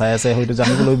ইতিমধ্যে চাই আছে হয়তো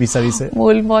জানিবলৈ বিচাৰিছে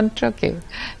মূল মন্ত্ৰ কি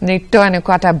নৃত্য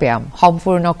এনেকুৱা এটা ব্যায়াম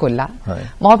সম্পূৰ্ণ কলা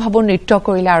মই ভাবো নৃত্য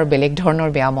কৰিলে আৰু বেলেগ ধৰণৰ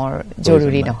ব্যায়ামৰ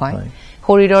জৰুৰী নহয়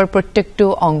শৰীৰৰ প্ৰত্যেকটো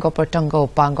অংগ প্ৰত্যংগ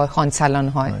উপাংগ সঞ্চালন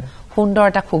হয় সুন্দৰ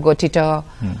এটা সুগঠিত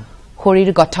শৰীৰ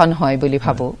গঠন হয় বুলি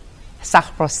ভাবো শ্বাস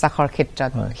প্ৰশ্বাসৰ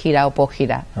ক্ষেত্ৰত শিৰা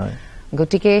উপশিৰা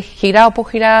গতিকে শিৰা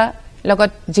উপশিৰা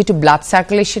লগত যেটো ব্লাড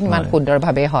সাৰ্কুলেশন মান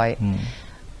সুন্দৰভাৱে হয়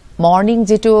মৰ্নিং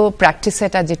যেটো প্ৰেক্টিস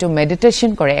এটা যেটো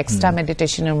মেডিটেশন কৰে এক্সট্ৰা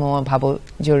মেডিটেশনৰ মই ভাবো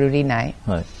জৰুৰী নাই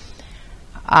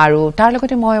আৰু তাৰ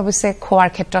লগতে মই অৱশ্যে খোৱাৰ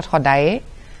ক্ষেত্ৰত সদায়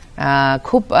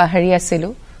খুব হেৰি আছিল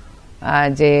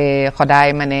যে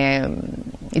সদায় মানে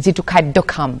যেটো খাদ্য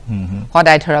খাম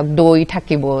সদায় ধৰক দৈ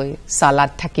থাকিবই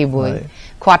সালাড থাকিবই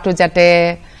খোৱাটো যাতে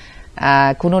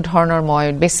কোনো ধৰণৰ মই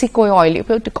বেছিকৈ অইলি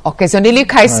অকেজনেলি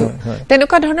খাইছো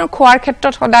তেনেকুৱা ধৰণৰ খোৱাৰ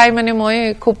ক্ষেত্ৰত সদায় মানে মই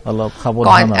খুব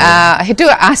হেতু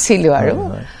আছিল আৰু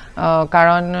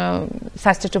কাৰণ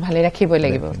স্বাস্থ্যটো ভালে ৰাখিব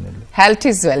লাগিব হেলথ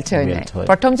ইজ ৱেলথ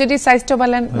প্ৰথম যদি স্বাস্থ্য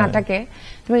ভালে নাথাকে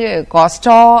তুমি কষ্ট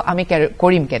আমি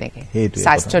কৰিম কেনেকে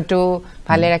স্বাস্থ্যটো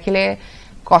ভালে ৰাখিলে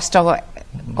কষ্ট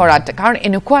কৰাত কাৰণ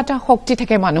এনেকুৱা এটা শক্তি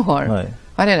থাকে মানুহৰ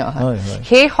হয়নে নহয়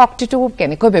সেই শক্তিটো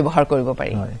কেনেকৈ ব্যৱহাৰ কৰিব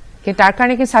পাৰি কি তাৰ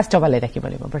কাৰণে কি স্বাস্থ্য ভালে ৰাখিব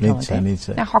লাগিব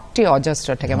প্ৰথমতে শক্তি অজস্ৰ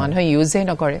থাকে মানুহে ইউজে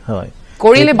নকৰে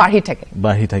কৰিলে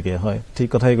বাঢ়ি থাকে হয় ঠিক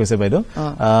কথাই কৈছে বাইদেউ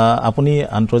আপুনি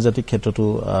আন্তৰ্জাতিক ক্ষেত্ৰতো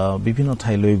বিভিন্ন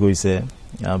ঠাইলৈ গৈছে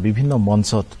বিভিন্ন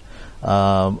মঞ্চত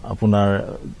আপোনাৰ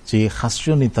যি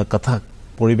শাস্ত্ৰীয় নৃত্য কথা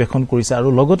পৰিবেশন কৰিছে আৰু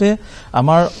লগতে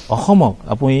আমাৰ অসমক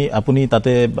আপুনি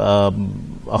তাতে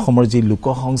অসমৰ যি লোক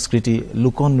সংস্কৃতি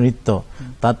লোক নৃত্য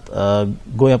তাত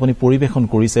গৈ আপুনি পৰিবেশন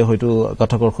কৰিছে হয়তো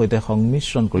কথকৰ সৈতে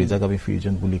সংমিশ্ৰণ কৰি যাক আমি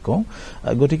ফিউজন বুলি কওঁ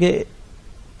গতিকে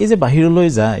এই যে বাহিৰলৈ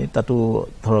যায় তাতো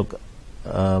ধৰক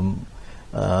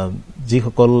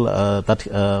যিসকল তাত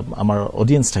আমাৰ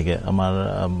অডিয়েন্স থাকে আমাৰ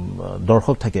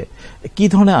দৰ্শক থাকে কি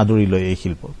ধৰণে আদৰি লয় এই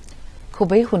শিল্প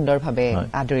খুবেই সুন্দৰভাৱে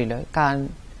আদৰি লয় কাৰণ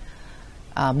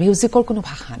মিউজিকৰ কোনো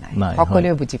ভাষা নাই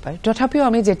সকলোৱে বুজি পায় তথাপিও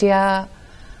আমি যেতিয়া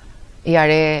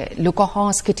ইয়াৰে লোক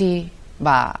সংস্কৃতি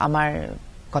বা আমাৰ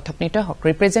কথক নৃত্য হওক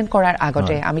ৰিপ্ৰেজেণ্ট কৰাৰ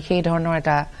আগতে আমি সেই ধৰণৰ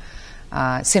এটা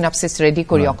সিনপসিছ ৰেডি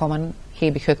কৰি অকমান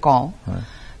সেই বিষয়ে কওঁ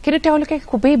কিন্তু তেওঁলোকে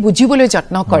খুবেই বুজিবলৈ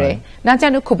যত্ন কৰে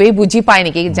নাজানো খুবেই বুজি পায়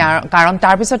নেকি কাৰণ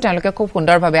তাৰপিছত তেওঁলোকে খুব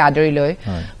সুন্দৰভাৱে আদৰি লয়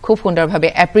খুব সুন্দৰভাৱে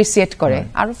এপ্ৰিচিয়েট কৰে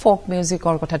আৰু ফ'ক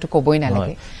মিউজিকৰ কথাটো ক'বই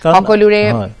নালাগে সকলোৰে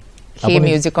সেই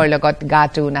মিউজিকৰ লগত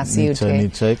গাটো নাচি উঠে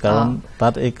নিশ্চয় কাৰণ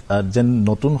তাত এক যেন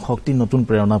নতুন শক্তি নতুন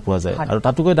প্ৰেৰণা পোৱা যায় আৰু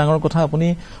তাতোকৈ ডাঙৰ কথা আপুনি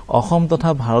অসম তথা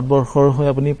ভাৰতবৰ্ষৰ হৈ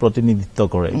আপুনি প্ৰতিনিধিত্ব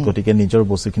কৰে গতিকে নিজৰ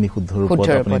বস্তুখিনি শুদ্ধ ৰূপত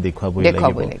আপুনি দেখুৱাবই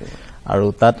লাগিব আৰু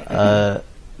তাত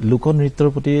লোকনৃত্যৰ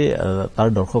প্ৰতি তাৰ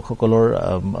দৰ্শকসকলৰ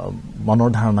মনৰ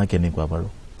ধাৰণা কেনেকুৱা বাৰু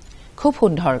খুব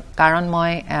সুন্দৰ কাৰণ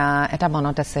মই এটা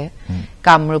মনত আছে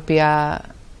কামৰূপীয়া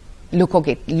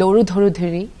লোকগীত লৰু ধৰু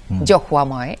ধৰি জহুৱা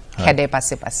মই খেদে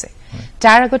পাছে পাছে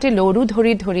তাৰ আগতে লৰু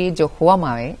ধৰি ধৰি জহুৱা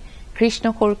মই কৃষ্ণ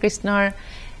সৰু কৃষ্ণৰ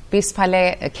পিছফালে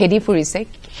খেদি ফুৰিছে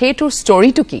সেইটোৰ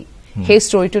ষ্টৰিটো কি সেই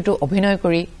ষ্টৰিটোতো অভিনয়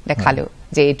কৰি দেখালো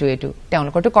যে এইটো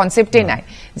তেওঁলোকৰতো কনচেপ্টেই নাই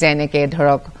যে এনেকে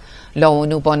ধৰক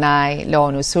লওনো বনাই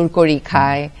লওনো চুৰ কৰি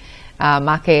খায়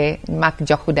মাক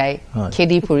যশোদাই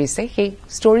খেদি ফুৰিছে সেই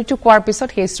ষ্টৰিটো কোৱাৰ পিছত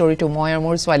সেই ষ্টৰিটো মই আৰু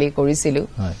মোৰ ছোৱালী কৰিছিলো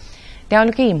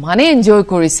তেওঁলোকে ইমানে এনজয়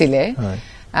কৰিছিলে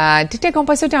তেতিয়া গম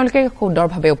পাইছো তেওঁলোকে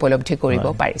সুন্দৰভাৱে উপলব্ধি কৰিব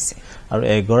পাৰিছে আৰু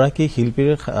এগৰাকী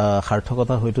শিল্পীৰ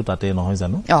সাৰ্থকতা হয়তো তাতে নহয়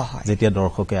জানো যেতিয়া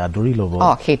দৰ্শকে আদৰি ল'ব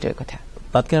সেইটোৱে কথা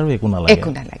তাতকে আৰু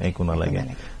একো নালাগে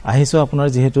আহিছো আপোনাৰ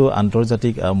যেহেতু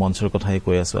আন্তৰ্জাতিক মঞ্চৰ কথাই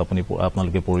কৈ আছো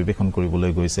আপোনালোকে পৰিবেশন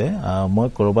কৰিবলৈ গৈছে মই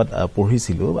কৰবাত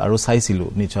পঢ়িছিলো আৰু চাইছিলো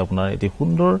নিশ্চয় আপোনাৰ এটি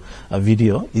সুন্দৰ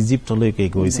ভিডিঅ ইজিপ্তলৈকে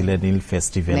গৈছিলে নীল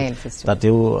ফেষ্টিভেল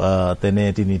তাতেও তেনে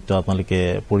এটি নৃত্য আপোনালোকে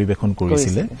পৰিবেশন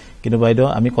কৰিছিলে কিন্তু বাইদেউ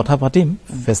আমি কথা পাতিম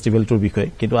ফেষ্টিভেলটোৰ বিষয়ে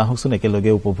কিন্তু আহকচোন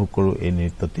একেলগে উপভোগ কৰো এই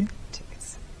নৃত্যটি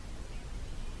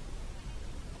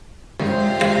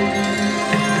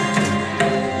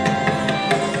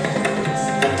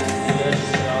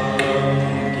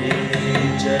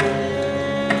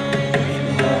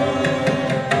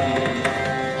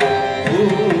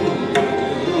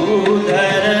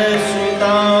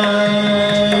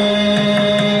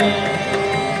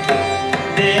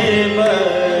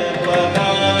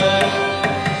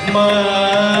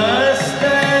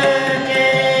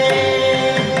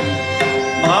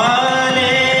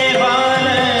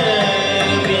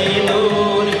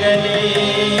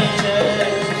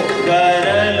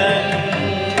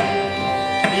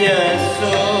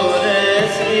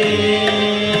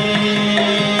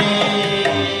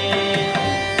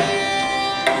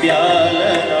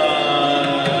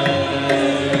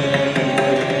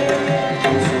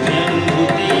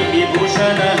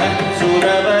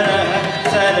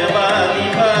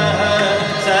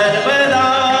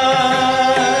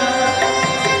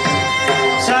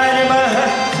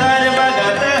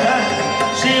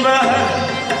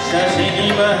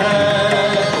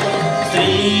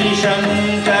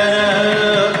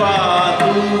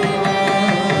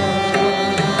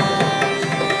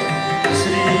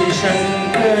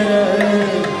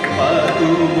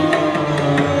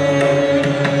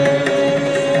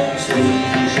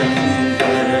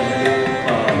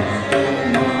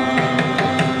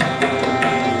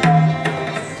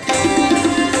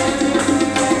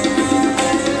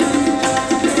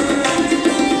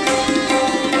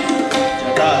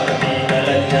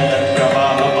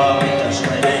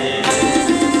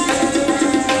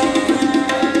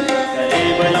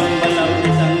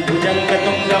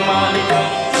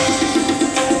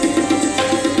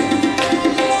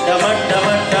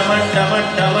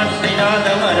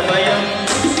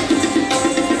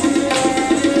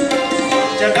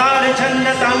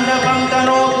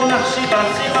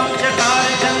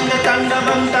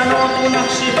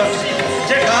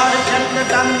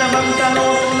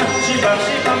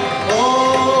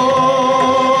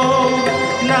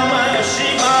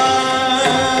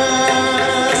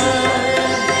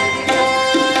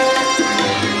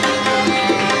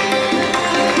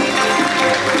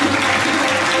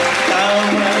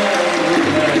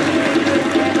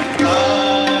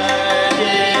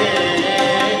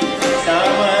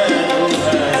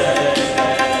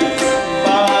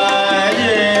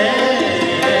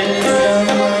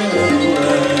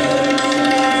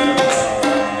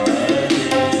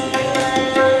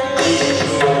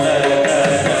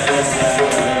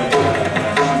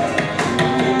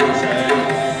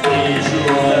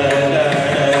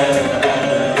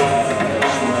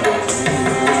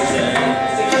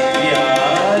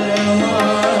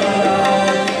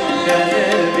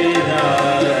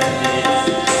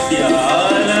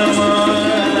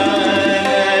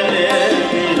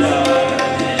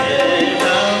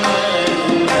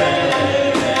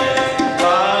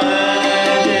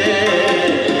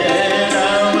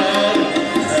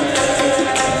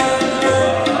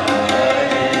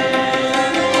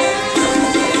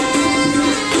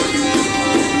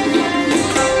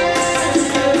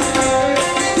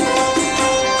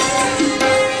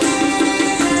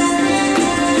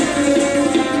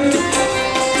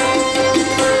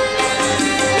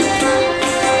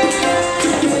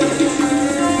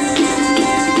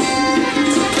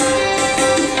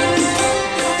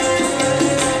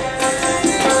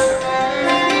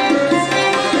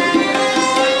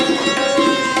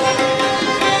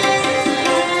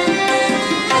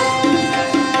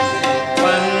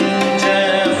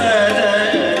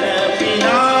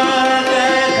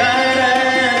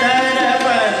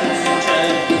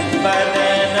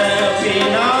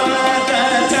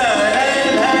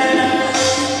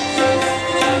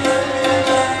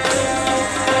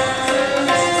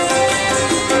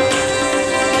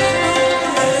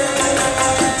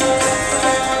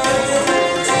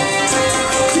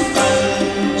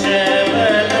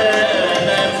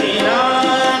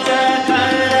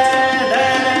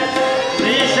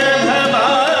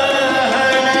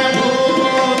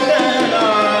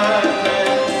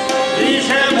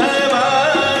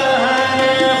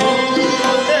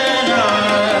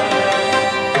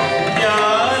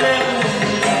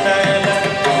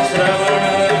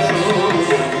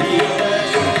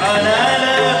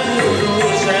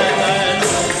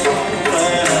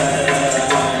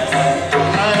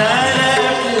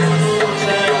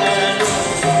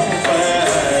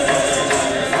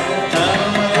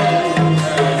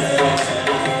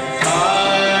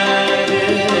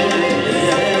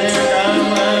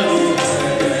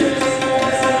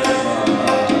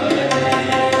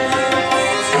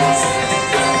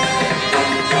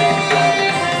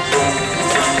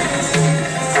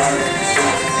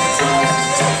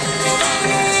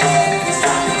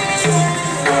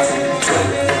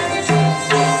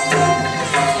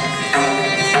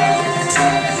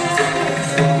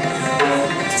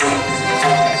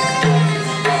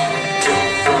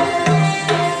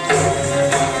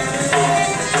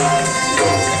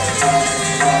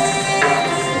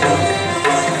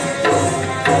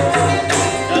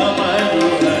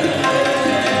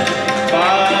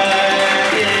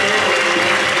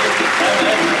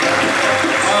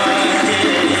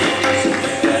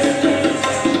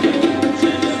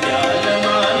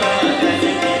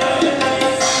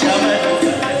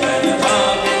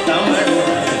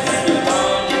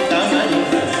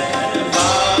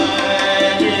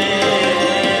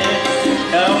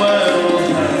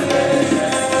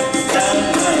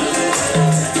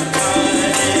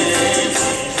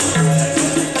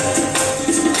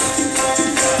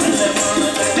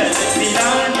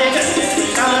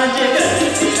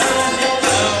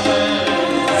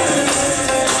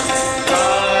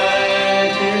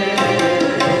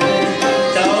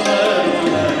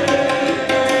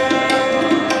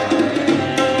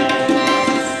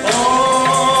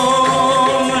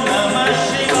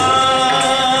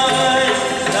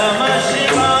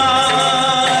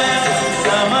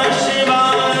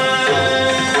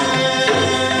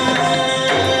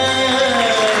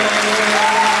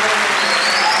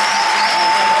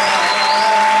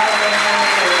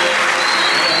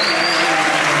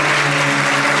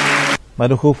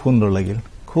বাইদেউ খুব সুন্দৰ লাগিল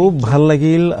খুব ভাল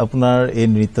লাগিল আপোনাৰ এই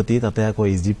নৃত্যটি তাতে আকৌ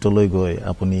ইজিপ্তলৈ গৈ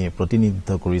আপুনি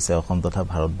প্ৰতিনিধিত্ব কৰিছে অসম তথা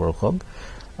ভাৰতবৰ্ষক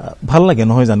ভাল লাগে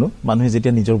নহয় জানো মানুহে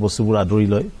যেতিয়া নিজৰ বস্তুবোৰ আদৰি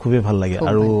লয় খুবেই ভাল লাগে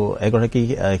আৰু এগৰাকী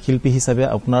শিল্পী হিচাপে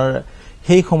আপোনাৰ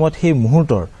সেই সময়ত সেই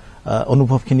মুহূৰ্তৰ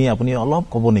অনুভৱখিনি আপুনি অলপ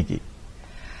ক'ব নেকি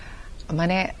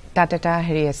মানে তাত এটা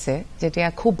হেৰি আছে যেতিয়া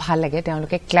খুব ভাল লাগে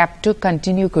তেওঁলোকে ক্ল্যাপটো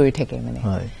কন্টিনিউ কৰি থাকে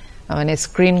মানে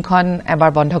স্ক্ৰিনখন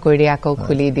এবাৰ বন্ধ কৰি দিয়ে আকৌ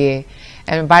খুলি দিয়ে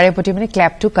বাৰে প্ৰতি মানে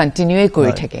ক্ল্যাপটো কন্টিনিউই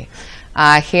কৰি থাকে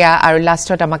হেয়া আৰু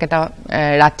লাষ্টত আমাক এটা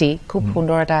ৰাতি খুব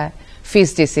সুন্দৰ এটা ফিজ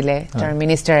দিছিলে তাৰ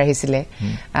মিনিষ্টাৰ আহিছিলে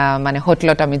মানে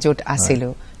হোটেলত আমি য'ত আছিলো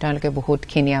তেওঁলোকে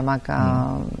বহুতখিনি আমাক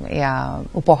এয়া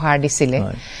উপহাৰ দিছিলে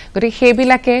গতিকে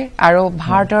সেইবিলাকে আৰু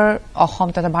ভাৰতৰ অসম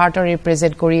তথা ভাৰতৰ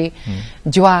ৰিপ্ৰেজেণ্ট কৰি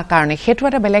যোৱা কাৰণে সেইটো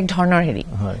এটা বেলেগ ধৰণৰ হেৰি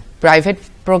প্ৰাইভেট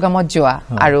প্ৰগ্ৰামত যোৱা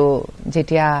আৰু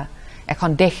যেতিয়া এখন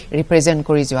দেশ ৰিপ্ৰেজেণ্ট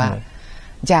কৰি যোৱা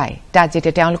যায় তাত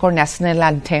যেতিয়া তেওঁলোকৰ নেশ্যনেল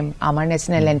এন্থেম আমাৰ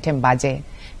নেশ্যনেল এন্থেম বাজে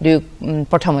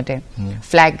প্ৰথমতে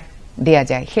ফ্লেগ দিয়া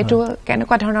যায় সেইটো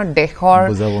কেনেকুৱা ধৰণৰ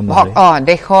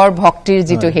দেশৰ ভক্তিৰ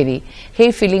যিটো হেৰি সেই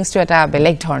ফিলিংছটো এটা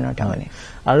বেলেগ ধৰণৰ তাৰমানে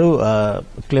আৰু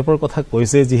ক্লেপৰ কথা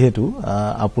কৈছে যিহেতু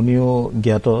আপুনিও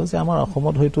জ্ঞাত যে আমাৰ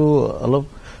অসমত হয়তো অলপ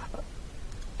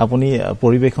আপুনি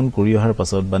পৰিবেশন কৰি অহাৰ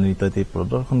পাছত বা নৃত্যটি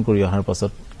প্ৰদৰ্শন কৰি অহাৰ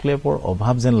পাছত ক্লেপৰ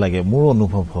অভাৱ যেন লাগে মোৰ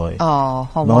অনুভৱ হয়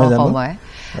সময়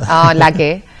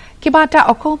লাগে কিবা এটা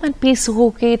অকমান পিছ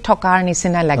হুকি থকাৰ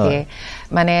নিচিনা লাগে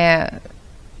মানে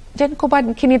যেন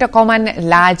ক'ৰবাতখিনিত অকমান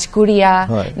লাজ কুৰিয়া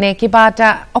নে কিবা এটা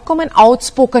অকমান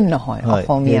আউটস্পোকেন নহয়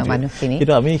অসমীয়া মানুহখিনি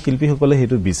কিন্তু আমি শিল্পীসকলে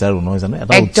সেইটো বিচাৰো নহয় জানো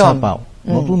এটা উৎসাহ পাওঁ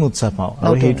নতুন উৎসাহ পাওঁ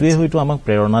আৰু সেইটোৱে হয়তো আমাক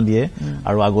প্ৰেৰণা দিয়ে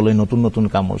আৰু আগলৈ নতুন নতুন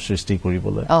কামৰ সৃষ্টি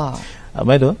কৰিবলৈ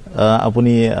বাইদেউ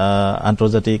আপুনি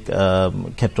আন্তৰ্জাতিক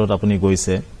ক্ষেত্ৰত আপুনি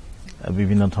গৈছে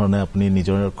বিভিন্ন ধৰণে আপুনি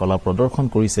নিজৰ কলা প্ৰদৰ্শন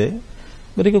কৰিছে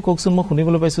গতিকে কওকচোন মই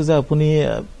শুনিবলৈ পাইছো যে আপুনি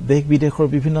দেশ বিদেশৰ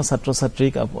বিভিন্ন ছাত্ৰ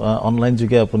ছাত্ৰীক অনলাইন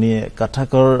যোগে আপুনি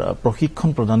কথাকৰ প্ৰশিক্ষণ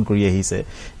প্ৰদান কৰি আহিছে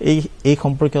এই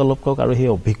সম্পৰ্কে অলপ কওক আৰু সেই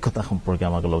অভিজ্ঞতা সম্পৰ্কে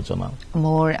আমাক অলপ জনাওক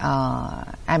মোৰ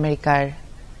আমেৰিকাৰ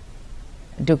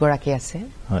দুগৰাকী আছে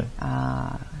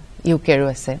ইউকেৰো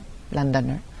আছে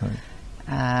লণ্ডনৰ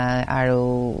আৰু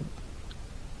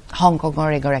হংকঙৰ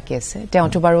এগৰাকী আছে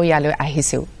তেওঁতো বাৰু ইয়ালৈ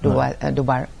আহিছেও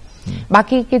দুবাৰ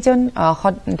বাকি কেজন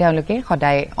তেওঁলোকে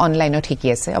সদায় অনলাইনত শিকি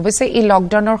আছে অৱশ্যে এই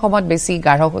লকডাউনৰ সময়ত বেছি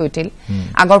গাঢ় হৈ উঠিল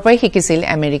আগৰ পৰাই শিকিছিল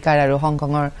আমেৰিকাৰ আৰু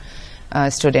হংকঙৰ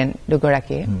ষ্টুডেণ্ট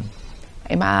দুগৰাকীয়ে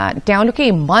তেওঁলোকে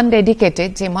ইমান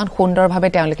ডেডিকেটেড যে ইমান সুন্দৰভাৱে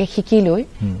তেওঁলোকে শিকি লৈ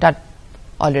তাত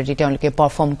অলৰেডি তেওঁলোকে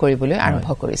পাৰফৰ্ম কৰিবলৈ আৰম্ভ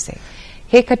কৰিছে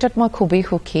সেই ক্ষেত্ৰত মই খুবেই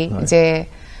সুখী যে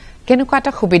কেনেকুৱা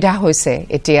এটা সুবিধা হৈছে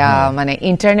এতিয়া মানে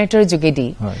ইণ্টাৰনেটৰ যোগেদি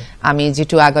আমি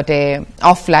যিটো আগতে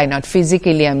অফলাইনত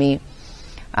ফিজিকেলি আমি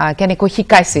কেনেকৈ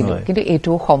শিকাইছিলো কিন্তু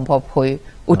এইটো সম্ভৱ হৈ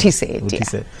উঠিছে এতিয়া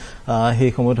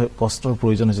সেই সময়ত কষ্টৰ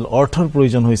প্ৰয়োজন হৈছিল অৰ্থৰ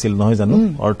প্ৰয়োজন হৈছিল নহয় জানো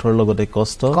অৰ্থৰ লগতে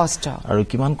কষ্ট আৰু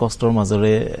কিমান কষ্টৰ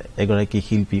মাজৰে এগৰাকী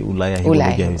শিল্পী ওলাই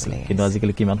আহিবলগীয়া হৈছিল কিন্তু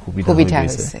আজিকালি কিমান সুবিধা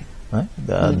হৈছে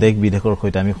দেশ বিদেশৰ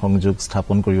সৈতে আমি সংযোগ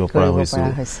স্থাপন কৰিব পৰা হৈছো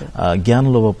জ্ঞান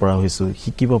ল'ব পৰা হৈছো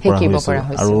শিকিব পৰা হৈছো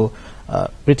আৰু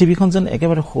পৃথিৱীখন যেন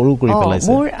একেবাৰে সৰু কৰি পেলাইছে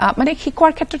মোৰ মানে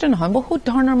শিকোৱাৰ ক্ষেত্ৰতে নহয় বহুত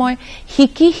ধৰণৰ মই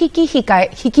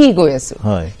শিকি গৈ আছো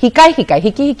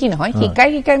শিকি নহয়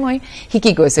শিকাই মই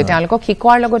শিকি গৈছো তেওঁলোকক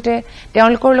শিকোৱাৰ লগতে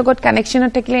তেওঁলোকৰ লগত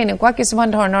কানেকশ্যনত থাকিলে এনেকুৱা কিছুমান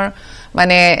ধৰণৰ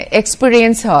মানে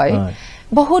এক্সপিৰিয়েঞ্চ হয়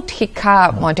বহুত শিক্ষা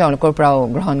মই তেওঁলোকৰ পৰাও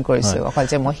গ্ৰহণ কৰিছো অকল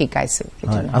যে মই শিকাইছো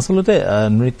আচলতে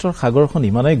নৃত্যৰ সাগৰখন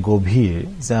ইমানেই গভীৰ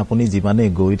যে আপুনি যিমানে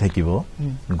গৈ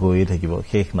থাকিব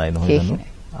শেষ নাই নহয় জানো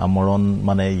আমৰণ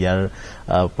মানে ইয়াৰ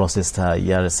প্ৰচেষ্টা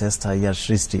ইয়াৰ চেষ্টা ইয়াৰ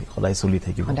সৃষ্টি সদায় চলি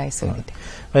থাকিব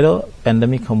বাইদেউ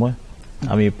পেণ্ডেমিক সময়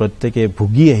আমি প্ৰত্যেকে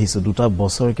ভুগি আহিছো 2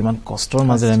 বছৰ কিমান কষ্টৰ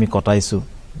মাজেৰে আমি কটাইছো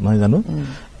নহয় জানো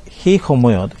সেই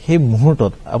সময়ত সেই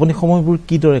মুহূৰ্তত আপুনি সময়বোৰ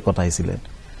কিদৰে কটাইছিলে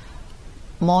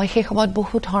মই সেই সময়ত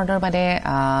বহুত ধৰণৰ মানে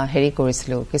হেৰি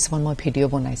কৰিছিলো কিছুমান মই ভিডিঅ'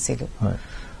 বনাইছিলো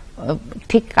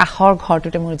ঠিক কাষৰ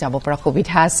ঘৰটোতে মোৰ যাব পৰা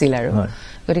সুবিধা আছিল আৰু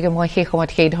গতিকে মই সেই সময়ত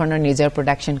সেই ধৰণৰ নিজৰ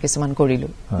প্ৰডাকশ্যন কিছুমান কৰিলো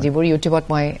যিবোৰ ইউটিউবত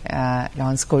মই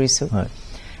লঞ্চ কৰিছো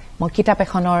মই কিতাপ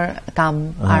এখনৰ কাম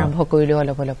আৰম্ভ কৰিলো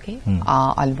অলপকে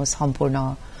অলমোষ্ট সম্পূৰ্ণ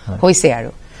হৈছে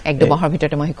আৰু 1-2 মাহৰ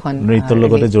ভিতৰতে মই সেইখন নৃত্যৰ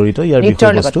লগতে জড়িত ইয়াৰ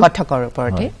বিষয়বস্তু কথকৰ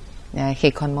ওপৰতে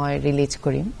সেইখন মই ৰিলিজ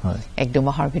কৰিম 1-2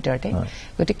 মাহৰ ভিতৰতে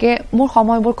গতিকে মোৰ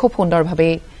সময়বোৰ খুব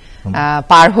সুন্দৰভাৱে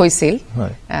পাৰ হৈছিল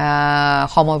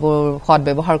সময়বোৰ সৎ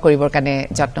ব্যৱহাৰ কৰিবৰ কাৰণে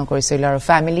যত্ন কৰিছিল আৰু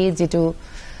ফ্যামিলি যেটো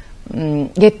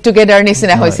গেট টুগেডাৰ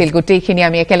নিচিনা হৈছিল গোটেইখিনি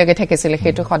আমি একেলগে থাকিছিল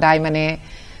সেইটো সদায় মানে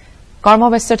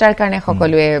কৰ্মব্যস্ততাৰ কাৰণে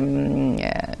সকলোৱে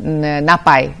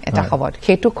নাপায় এটা খবৰ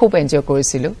সেইটো খুব এনজয়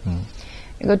কৰিছিলো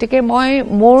গতিকে মই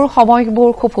মোৰ সময়বোৰ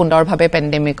খুব সুন্দৰভাৱে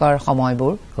পেণ্ডেমিকৰ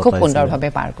সময়বোৰ খুব সুন্দৰভাৱে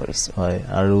পাৰ কৰিছো হয়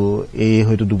আৰু এই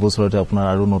হয়তো 2 বছৰতে আপোনাৰ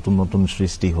আৰু নতুন নতুন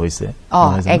সৃষ্টি হৈছে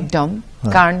একদম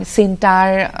কাৰণ চিন্তাৰ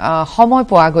সময়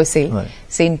পোৱা গৈছিল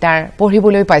চিন্তাৰ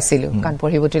পঢ়িবলৈ পাইছিলো কাৰণ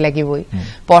পঢ়িবতো লাগিবই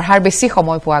পঢ়াৰ বেছি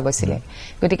সময় পোৱা গৈছিল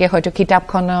গতিকে হয়তো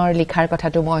কিতাপখনৰ লিখাৰ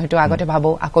কথাটো মই হয়তো আগতে ভাবো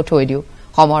আকৌ থৈ দিও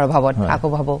সময়ৰ অভাৱত আকৌ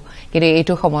ভাবো কিন্তু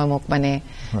এইটো সময় মোক মানে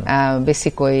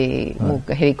বেছিকৈ মোক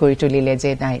হেৰি কৰি তুলিলে যে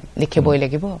নাই লিখিবই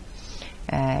লাগিব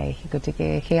গতিকে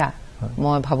হেয়া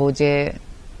মই ভাবো যে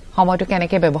সময়টো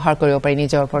কেনেকৈ ব্যৱহাৰ কৰিব পাৰি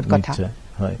নিজৰ ওপৰত কথা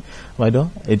হয় বাইদেউ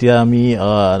এতিয়া আমি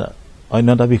অন্য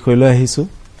এটা বিষয়লৈ আহিছো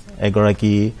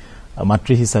এগৰাকী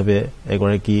মাতৃ হিচাপে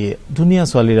এগৰাকী ধুনীয়া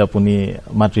ছোৱালীৰ আপুনি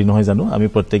মাতৃ নহয় জানো আমি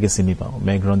প্ৰত্যেকে চিনি পাওঁ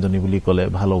মেঘৰঞ্জনী বুলি ক'লে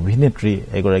ভাল অভিনেত্ৰী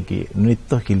এগৰাকী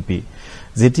নৃত্যশিল্পী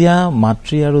যেতিয়া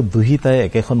মাতৃ আৰু দুহিতাই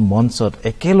একেখন মঞ্চত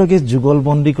একেলগে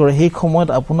যুগলবন্দী কৰে সেই সময়ত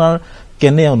আপোনাৰ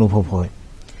কেনে অনুভৱ হয়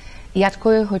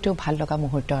ইয়াতকৈ হয়তো ভাল লগা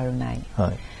মুহূৰ্ত আৰু নাই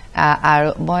হয় আৰু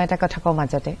মই এটা কথা কওঁ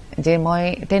মাজতে যে মই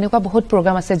তেনেকুৱা বহুত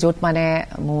প্ৰগ্ৰাম আছে য'ত মানে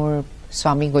মোৰ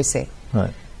স্বামী গৈছে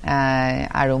হয়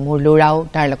আৰু মোৰ ল'ৰাও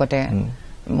তাৰ লগতে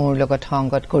মোৰ লগত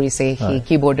সংগত কৰিছে সি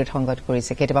কিবোৰ্ডত সংগত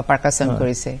কৰিছে কেতিয়াবা পাৰ্কাছন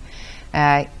কৰিছে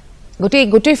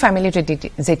গোটেই ফেমিলিটো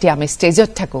যেতিয়া আমি ষ্টেজত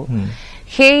থাকো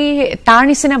সেই তাৰ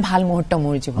নিচিনা ভাল মুহূৰ্ত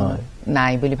মোৰ জীৱনত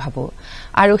নাই বুলি ভাবো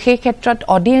আৰু সেই ক্ষেত্ৰত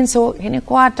অডিয়েন্সও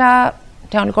এনেকুৱা এটা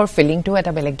তেওঁলোকৰ ফিলিংটো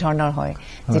এটা বেলেগ ধৰণৰ হয়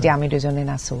যেতিয়া আমি দুজনে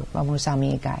নাচো বা মোৰ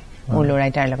স্বামীয়ে গায় মোৰ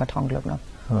ল'ৰাই তাৰ লগত সংলগ্ন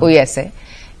হৈ আছে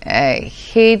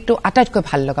সেইটো আটাইতকৈ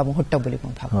ভাল লগা মুহূৰ্ত বুলি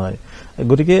মই ভাবো হয়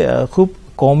গতিকে খুব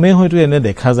কমে হয়তো এনে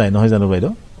দেখা যায় নহয় জানো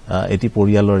বাইদেউ এটি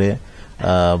পৰিয়ালৰে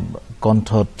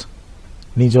কণ্ঠত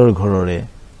নিজৰ ঘৰৰে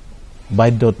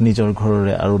বাদ্যত নিজৰ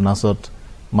ঘৰৰে আৰু নাচত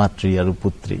মাতৃ আৰু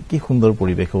পুত্ৰী কি সুন্দৰ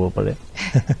পৰিৱেশ হ'ব পাৰে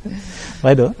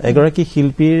বাইদেউ এগৰাকী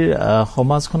শিল্পীৰ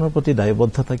সমাজখনৰ প্ৰতি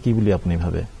দায়বদ্ধতা কি বুলি আপুনি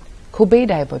ভাবে খুবেই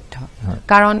দায়বদ্ধ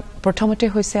কাৰণ প্ৰথমতে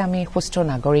হৈছে আমি সুস্থ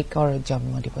নাগৰিকৰ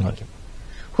জন্ম দিব লাগিব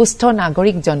সুস্থ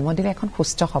নাগৰিক জন্ম দিলে এখন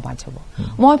সুস্থ সমাজ হ'ব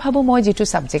মই ভাবো মই যেটো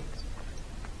সাবজেক্ট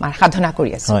সাধনা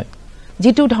কৰি আছো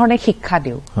যেটো ধৰণে শিক্ষা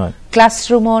দিও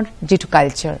ক্লাছৰুমৰ যেটো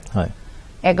কালচাৰ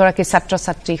এগৰাকী ছাত্ৰ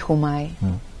ছাত্ৰী হুমাই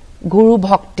গুৰু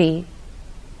ভক্তি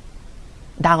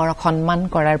ডাঙৰক সন্মান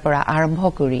কৰাৰ পৰা আৰম্ভ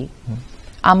কৰি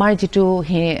আমাৰ যেটো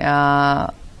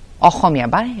অসমীয়া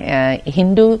বা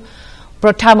হিন্দু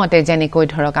প্ৰথামতে যেনেকৈ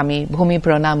ধৰক আমি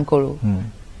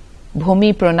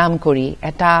ভূমি প্ৰণাম কৰি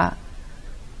এটা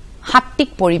সাত্বিক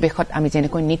পৰিৱেশত আমি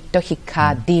যেনেকৈ নৃত্য শিক্ষা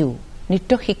দিও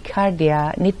নৃত্য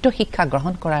শিক্ষা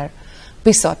গ্ৰহণ কৰাৰ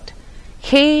পিছত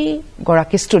সেই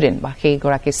গৰাকী ষ্টুডেন্ট বা সেই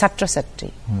গৰাকী ছাত্ৰ ছাত্ৰী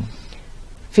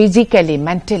ফিজিক্যালি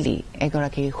মেন্টালি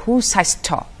এগৰাকী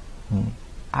সুস্বাস্থ্য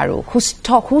আৰু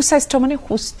সুস্বাস্থ্য মানে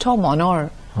সুস্থ মনৰ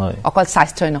অকল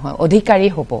স্বাস্থ্যই নহয় অধিকাৰী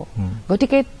হ'ব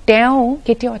গতিকে তেওঁ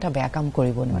কেতিয়াও এটা বেয়া কাম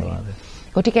কৰিব নোৱাৰে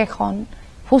গতিকে এখন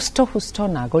সুস্থ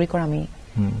নাগৰিকৰ আমি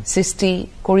সৃষ্টি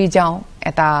কৰি যাওঁ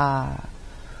এটা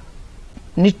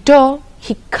নৃত্য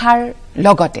শিক্ষাৰ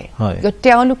লগতে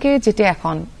তেওঁলোকে যেতিয়া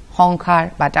এখন সংসাৰ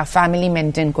বা এটা ফ্যামিলি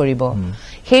মেইনটেইন কৰিব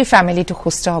সেই ফ্যামিলিটো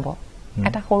সুস্থ হ'ব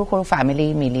এটা সৰু সৰু ফ্যামিলি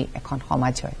মিলি এখন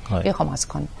সমাজ হয় এই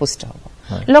সমাজখন সুস্থ হ'ব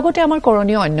লগতে আমাৰ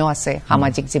কৰণীয় অন্য আছে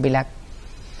সামাজিক যিবিলাক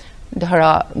ধৰা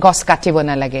গছ কাটিব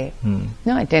নালাগে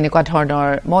নহয় তেনেকুৱা ধৰণৰ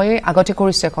মই আগতে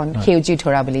কৰিছো এখন সেউজী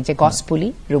ধৰা বুলি যে গছ পুলি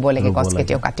ৰুব লাগে গছ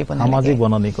কেতিয়াও কাটিব নালাগে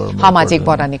সামাজিক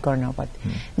বনানীকৰণৰ ওপৰত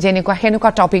যেনেকুৱা হেনেকুৱা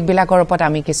টপিক বিলাকৰ ওপৰত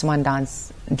আমি কিছুমান ডান্স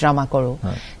ড্ৰামা কৰো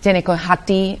যেনেকৈ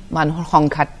হাতী মানুহৰ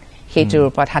সংঘাত সেইটোৰ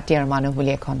ওপৰত হাতী আৰু মানুহ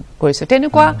বুলি এখন কৰিছো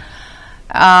তেনেকুৱা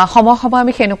সময়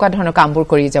আমি হেনেকুৱা ধৰণৰ কামবোৰ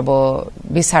কৰি যাব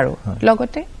বিচাৰো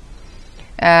লগতে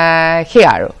হে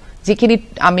আৰু যিখিনি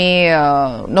আমি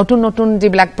নতুন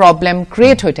যিবিলাক প্ৰবলেম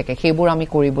ক্ৰিয়েট হৈ থাকে সেইবোৰ আমি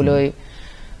কৰিবলৈ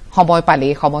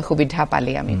সময় সুবিধা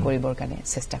পালে আমি কৰিবৰ কাৰণে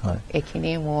চেষ্টা কৰোঁ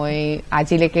এইখিনি মই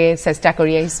আজিলৈকে চেষ্টা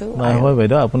কৰি আহিছো হয়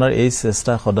বাইদেউ আপোনাৰ এই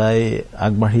চেষ্টা সদায়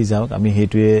আগবাঢ়ি যাওক আমি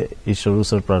হেতুৱে ঈশ্বৰৰ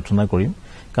ওচৰত প্ৰাৰ্থনা কৰিম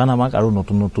কাৰণ আমাক আৰু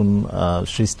নতুন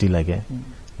সৃষ্টি লাগে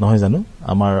নহয় জানো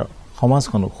আমাৰ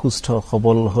সমাজখন সুস্থ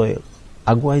সবল হৈ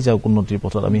আগুৱাই যাওক উন্নতিৰ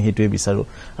পথত আমি হেতুৱে বিচাৰো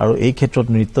আৰু এই ক্ষেত্ৰত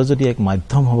নৃত্য যদি এক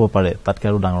মাধ্যম হ'ব পাৰে তাতকৈ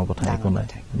আৰু ডাঙৰ কথা একো নাই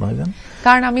নহয় জানো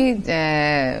কাৰণ আমি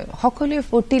সকলোৱে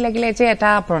ফুৰ্তি লাগিলে যে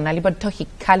এটা প্ৰণালীবদ্ধ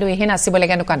শিক্ষা লৈহে নাচিব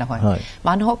লাগে এনেকুৱা নহয়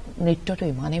মানুহক নৃত্যটো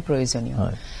ইমানেই প্ৰয়োজনীয়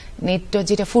নৃত্য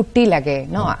যেতিয়া ফুৰ্তি লাগে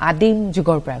ন আদিম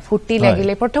যুগৰ পৰা ফুৰ্তি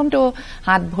লাগিলে প্ৰথমটো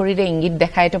হাত ভৰিৰে ইংগিত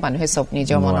দেখাইতো মানুহে সব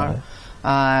নিজৰ মনৰ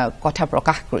কথা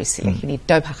প্ৰকাশ কৰিছিল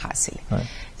নৃত্যই ভাষা আছিল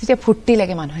যেতিয়া ফুৰ্তি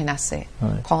লাগে মানুহে নাচে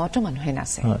খঙতো মানুহে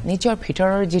নাচে নিজৰ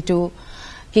ভিতৰৰ যেটো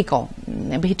কি কওঁ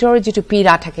ভিতৰৰ যেটো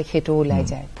পীড়া থাকে সেইটো ওলাই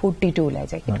যায় ফুৰ্তিটো ওলাই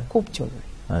যায় সেইটো খুব জৰুৰী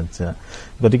আচ্ছা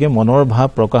গতিকে মনৰ ভাৱ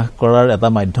প্ৰকাশ কৰাৰ এটা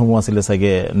মাধ্যমো আছিল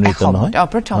চাগে নৃত্য নহয়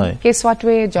প্ৰথম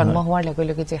কেছৱাটোৱে জন্ম হোৱাৰ লগে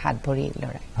লগে যে হাত ভৰি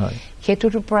লৰাই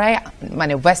হেতুৰ পৰাই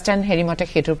মানে ওয়েস্টাৰ্ণ হেৰিমতে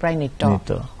হেতুৰ পৰাই নৃত্য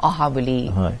অহা বুলি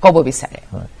ক'ব বিচাৰে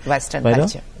ওয়েস্টাৰ্ণ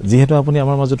কালচাৰ যেহেতু আপুনি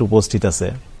আমাৰ মাজত উপস্থিত আছে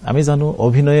আমি জানো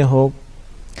অভিনয়ে হোক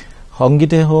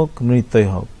সংগীতে হোক নৃত্যই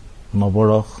হোক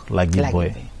নৱৰস লাগিবই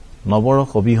নৱৰস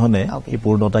অবিহনে এই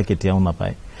পূৰ্ণতা কেতিয়াও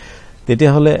নাপায়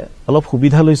তেতিয়াহলে অলপ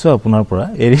সুবিধা লৈছো আপোনাৰ পৰা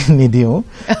এৰি নিদিও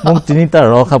মোক তিনিটা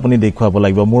ৰস আপুনি দেখুৱাব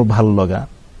লাগিব মোৰ ভাল লগা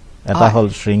এটা হল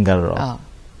শৃংগাৰ ৰস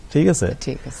ঠিক আছে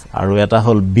আৰু এটা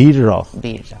হল বীৰ ৰস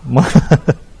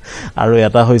আৰু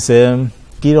এটা হৈছে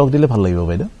কি ৰস দিলে ভাল লাগিব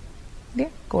বাইদেউ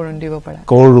কৰুণ দিব পাৰা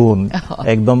কৰুণ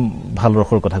একদম ভাল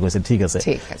ৰসৰ কথা কৈছে ঠিক আছে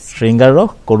শৃংগাৰ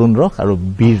ৰস কৰুণ ৰস আৰু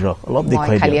বীৰ ৰস অলপ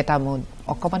দেখুৱাই দিয়ক খালি এটা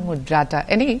অকমান মুদ্ৰাটা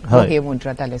এনি হে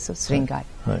মুদ্ৰাটা লৈছো শৃংগাৰ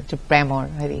to প্ৰেমৰ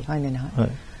হেৰি হয় নে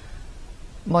নহয়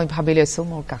মই ভাবি লৈছো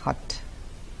মোৰ কাষত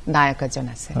নায়ক এজন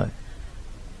আছে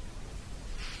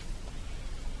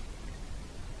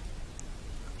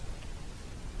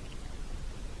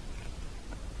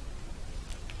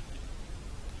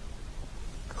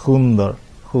সুন্দৰ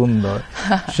সুন্দৰ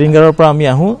শৃংগাৰৰ পৰা আমি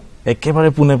আহো একেবাৰে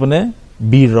পুনে পুনে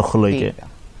বীৰ ৰসলৈকে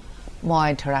মই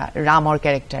ধৰা ৰামৰ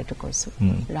ক্যাৰেক্টাৰটো কৈছো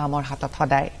ৰামৰ হাতত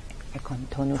সদায় এখন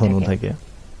ধনু থাকে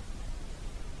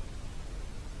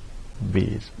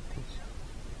বীৰ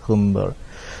সুন্দৰ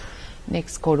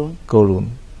নেক্সট কৰুণ কৰুণ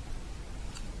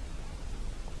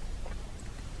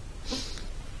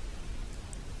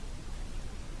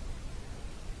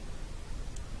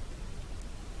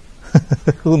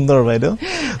সুন্দৰ বাইদেউ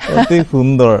অতি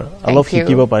সুন্দৰ অলপ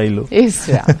শিকিব পাৰিলো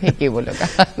শিকিব লগা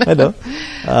বাইদেউ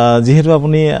যেহেতু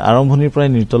আপুনি আৰম্ভণিৰ পৰাই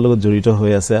নৃত্যৰ লগত জড়িত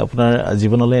হৈ আছে আপোনাৰ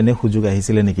জীৱনলৈ এনে সুযোগ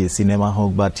আহিছিল নেকি সিনেমা হোক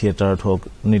বা থিয়েটাৰত হোক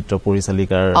নৃত্য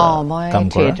পৰিচালিকাৰ কাম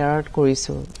কৰা থিয়েটাৰত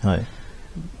কৰিছো হয়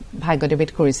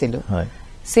ভাগ্যদেৱীত কৰিছিলো হয়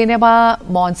সিনেমা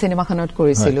মন সিনেমাখনত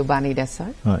কৰিছিলো বাণী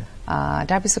দাসৰ হয়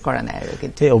তাৰ পিছত কৰা নাই আৰু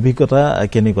কিন্তু এই অভিজ্ঞতা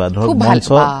কেনেকুৱা ধৰক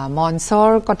মঞ্চৰ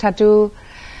কথাটো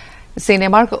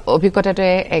সিনেমাৰ অভিজ্ঞতাটো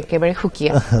একেবাৰে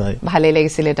সুকীয়া ভালে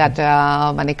লাগিছিল তাত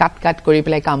মানে কাট কৰি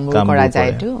পেলাই কামবোৰ কৰা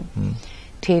যায়তো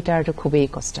থিয়েটাৰটো খুবেই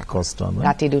কষ্ট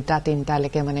ৰাতি 2-3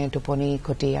 লৈকে মানে টোপনি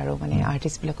ক্ষতি আৰু মানে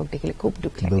আৰ্টিষ্ট বিলাকক দেখিলে খুব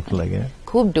দুখ লাগে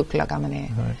খুব দুখ লগা মানে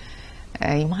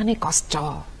ইমানে কষ্ট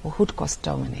বহুত কষ্ট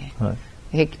মানে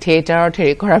এই থিয়েটাৰত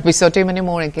হেৰি কৰাৰ পিছতে মানে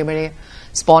মোৰ একেবাৰে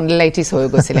স্পন্ডিলাইটিছ হৈ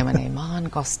গৈছিলে মানে ইমান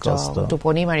কষ্ট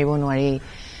টোপনি মাৰিব নোৱাৰি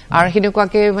আৰু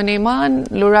হিনুকাকে মানে ইমান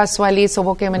লৰা ছোৱালী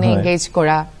সবকে মানে এংগেজ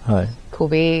কৰা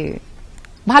খুবেই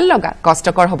ভাল লগা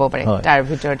কষ্টকৰ হ'ব পাৰে তাৰ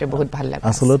ভিতৰতে বহুত ভাল লাগে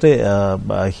আসলতে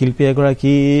শিল্পী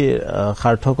এগৰাকী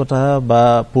সাৰ্থকতা বা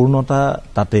পূৰ্ণতা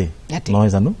তাতে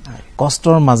নহয় জানো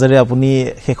কষ্টৰ মাজেৰে আপুনি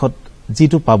শেষত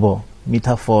যিটো পাব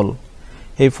মিঠা ফল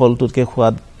সেই ফলটোতকে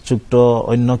সোৱাদযুক্ত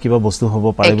অন্য কিবা বস্তু হ'ব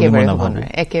পাৰে বুলি মই নাভাবো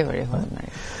একেবাৰে হ'ব নোৱাৰে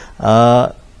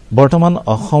বৰ্তমান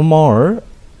অসমৰ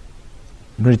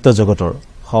নৃত্য জগতৰ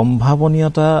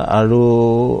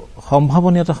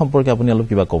সম্ভাৱনীয়তা সম্পৰ্কে আপুনি অলপ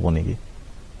কিবা ক'ব নেকি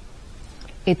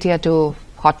এতিয়াতো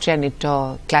সত্ৰীয়া নৃত্য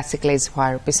ক্লাছিকেলাইজ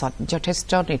হোৱাৰ পিছত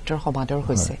যথেষ্ট নৃত্যৰ সমাদৰ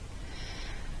হৈছে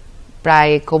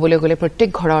প্ৰায় ক'বলৈ গ'লে প্ৰত্যেক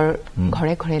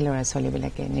ঘৰে ঘৰে ল'ৰা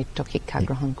ছোৱালীবিলাকে নৃত্য শিক্ষা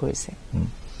গ্ৰহণ কৰিছে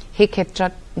সেই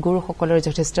ক্ষেত্ৰত গুৰুসকলৰ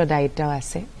যথেষ্ট দায়িত্ব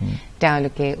আছে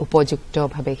তেওঁলোকে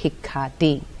উপযুক্তভাৱে শিক্ষা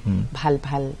দি ভাল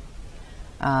ভাল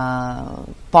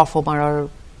পাৰফৰ্মাৰৰ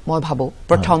মই ভাবো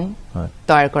প্ৰথম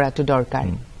তৈয়াৰ কৰাটো দৰকাৰ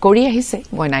কৰি আহিছে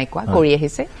মই নাই কোৱা কৰি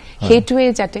আহিছে সেইটোৱে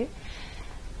যাতে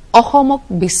অসমক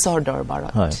বিশ্বৰ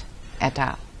দৰবাৰত এটা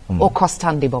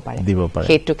অখস্থান দিব পাৰে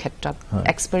সেইটো ক্ষেত্ৰত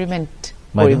এক্সপেৰিমেন্ট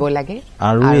কৰিব লাগে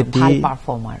আৰু ভাল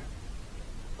পাৰফৰ্মাৰ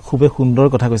খুবে সুন্দৰ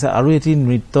কথা কৈছে আৰু এটি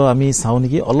নৃত্য আমি চাও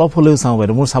নেকি অলপ হলেও চাও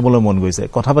বাইদেউ মোৰ চাবলৈ মন গৈছে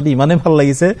কথা পাতি ইমানে ভাল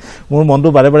লাগিছে মোৰ মনটো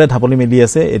বাৰে বাৰে ধাপলি মেলি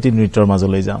আছে এটি নৃত্যৰ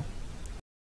মাজলৈ যাও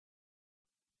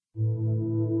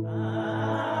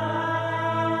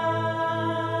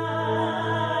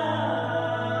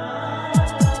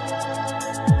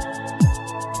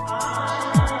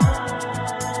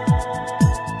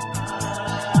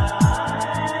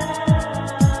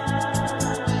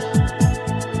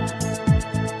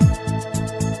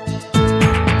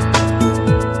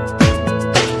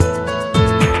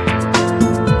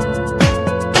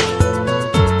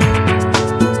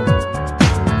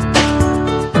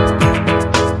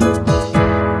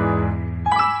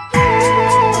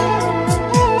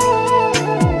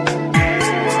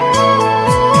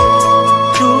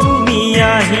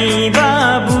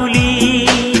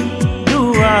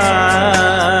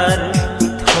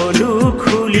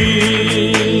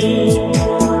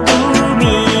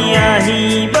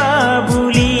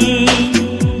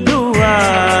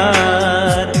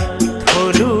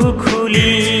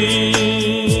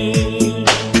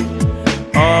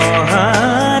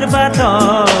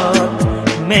বাটত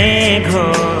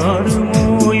মেঘৰ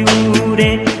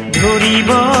ময়ূৰে ধৰিব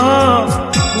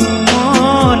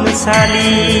কোমল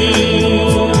চালি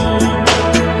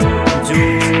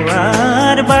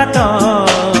জোৱাৰ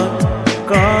বাটত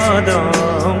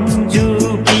কদম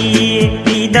জুপিয়ে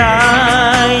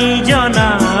বিদায়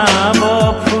জনাব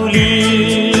ফুলি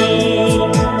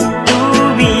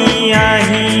তুমি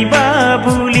আহিবা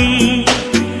বুলি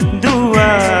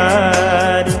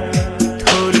দুৱাৰ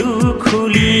থলো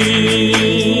খুলি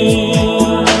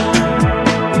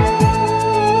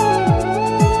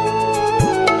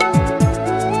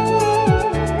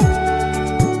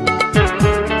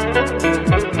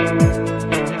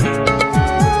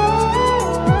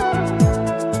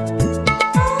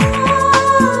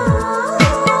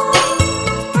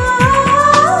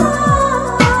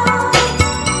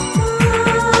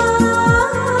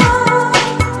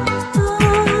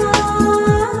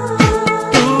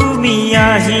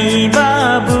আহিবা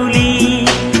বুলি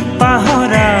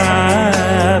পাহৰা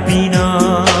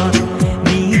বিনত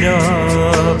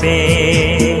নীৰৱে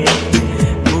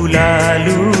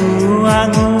বুলালো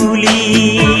আঙুলি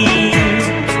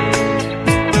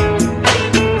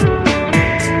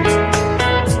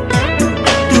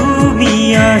তুমি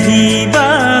আহিবা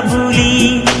বুলি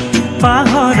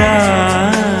পাহৰা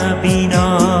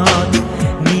বিনত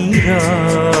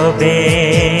নীৰৱে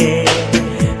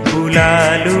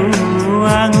বুলালো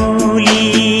আঙুলি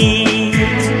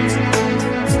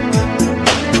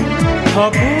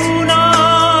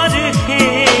সপোনৰ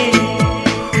সেই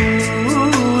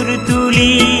সুৰ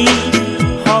তুলি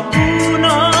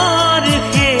সপোনৰ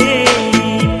সেই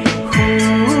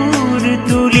সুৰ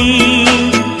তুলি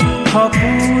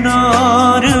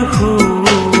সপোনৰ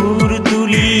সুৰ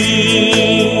তুলি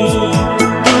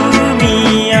তুমি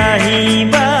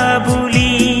আহিবা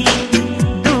বুলি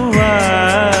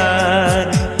দুৱাৰ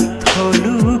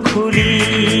থলো খুলি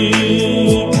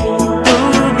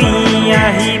তুমি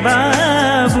আহিবা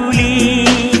বুলি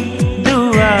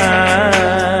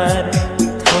দুৱাৰ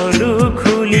থলো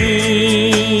খুলি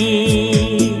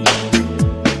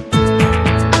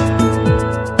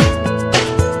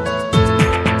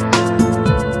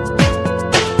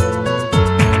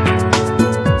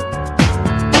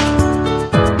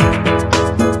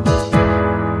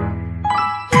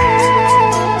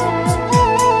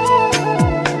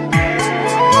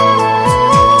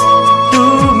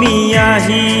তুমি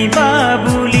আহিবা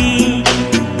বুলি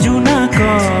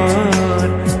জোনাকৰ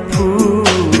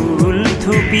ফুল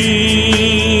থুপি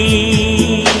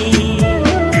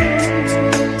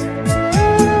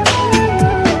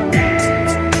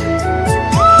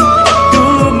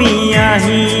তুমি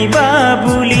আহিবা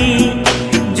বুলি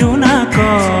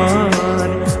জোনাকৰ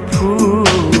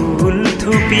ফুল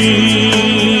থুপি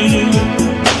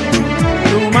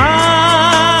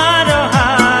তোমাৰ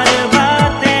অহাৰ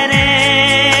বাটেৰে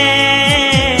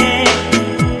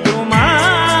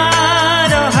তোমাৰ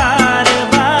অহাৰ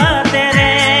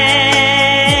বাটেৰে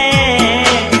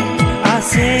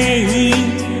আছেই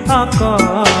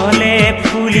অকলে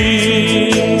ফুলি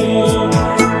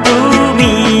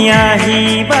তুমি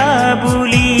আহিবা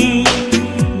বুলি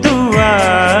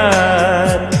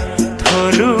দুৱাৰ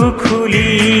থলো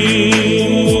খুলি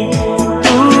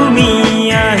তুমি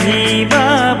আহিবা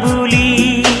বুলি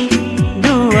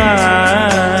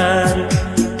দুৱাৰ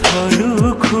থলো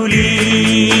খুলি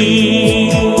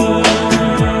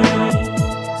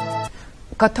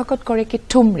কথকত কৰে কি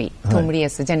ঠুমৰি ঠুমৰি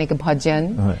আছে যেনেকে ভজন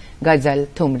গজল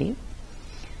ঠুমৰি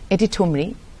এটি ঠুমৰি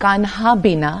কানহা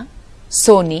বিনা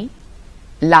সোনি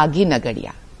লাগি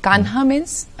নগৰিয়া Kanha means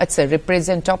it's a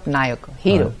represent of Nayak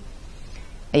hero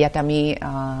ইয়াত আমি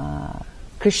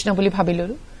কৃষ্ণ বুলি ভাবিলো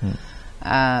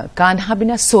কানহা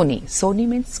বিনা সোনি সোনি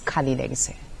মিন্স খালী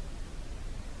লাগিছে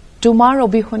তোমাৰ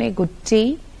অবিহনে গোটেই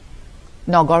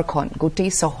নগৰখন গোটেই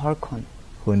চহৰখন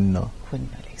শূন্য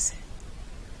শূন্য লাগিছে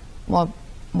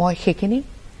মই সেইখিনি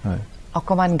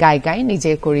অকমান গাই গাই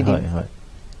নিজে কৰি দিম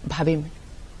ভাবিম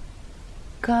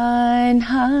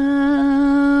কানহা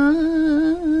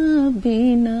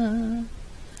বিনা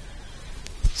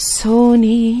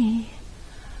সোনি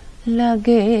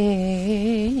লগে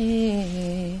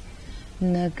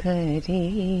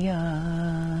নগৰিয়া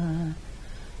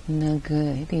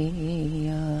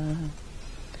নগৰিয়া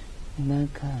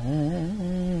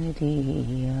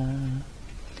নগৰিয়া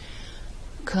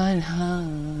কানহা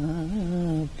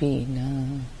বিনা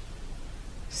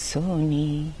সোনি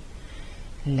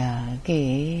লাগে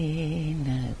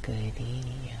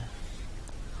নগৰিয়া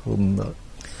সুন্দৰ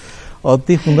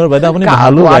অতি সুন্দৰ বাইদেউ আপুনি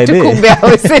ভালো গায় দেই খুব বেয়া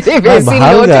হৈছে বেছি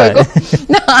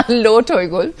লোট হৈ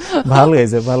গ'ল ভাল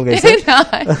গাইছে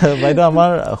বাইদেউ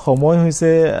আমাৰ সময় হৈছে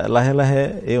লাহে লাহে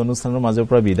এই অনুষ্ঠানৰ মাজৰ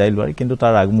পৰা বিদায় লোৱাৰ কিন্তু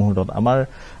তাৰ আগমুহূৰ্তত আমাৰ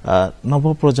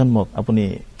নৱপ্ৰজন্মক আপুনি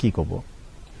কি ক'ব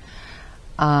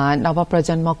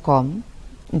নৱপ্ৰজন্মক কম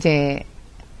যে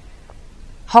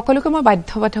সকলোকে মই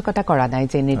বাধ্যবাধকতা কৰা নাই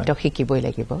যে নৃত্য শিকিবই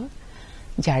লাগিব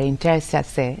যাৰ ইণ্টাৰেষ্ট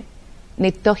আছে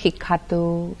নৃত্য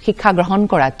শিক্ষা গ্ৰহণ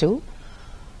কৰাটো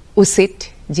উচিত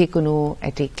যিকোনো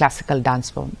এটি ক্লাছিকেল ডান্স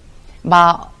ফৰ্ম বা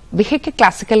বিশেষকৈ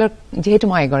ক্লাছিকেলৰ যেহেতু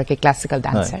মই এগৰাকী ক্লাছিকেল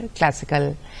ডান্সাৰ ক্লাছিকেল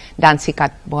ডান্স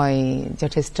শিকাত মই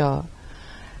যথেষ্ট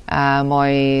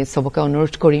মই চবকে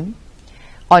অনুৰোধ কৰিম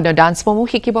অন্য ডান্স ফৰ্মো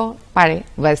শিকিব পাৰে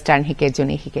ৱেষ্টাৰ্ণ শিকে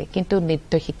যোনে শিকে কিন্তু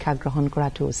নৃত্য শিক্ষা গ্ৰহণ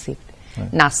কৰাটো উচিত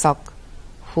নাচক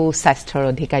সুস্বাস্থ্যৰ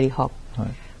অধিকাৰী হওক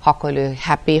সকলোৱে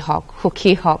হেপী হওক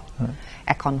সুখী হওক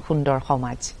এখন সুন্দৰ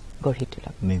সমাজ গঢ়ি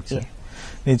তোলক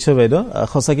নিশ্চয় বাইদেউ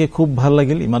সঁচাকৈ খুব ভাল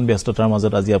লাগিল ইমান ব্যস্ততাৰ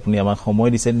মাজত আজি আপুনি আমাক সময়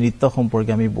দিছে নৃত্য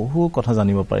সম্পৰ্কে আমি বহু কথা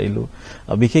জানিব পাৰিলোঁ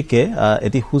বিশেষকৈ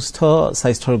এটি সুস্থ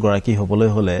স্বাস্থ্যৰ গৰাকী হ'বলৈ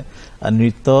হ'লে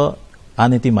নৃত্য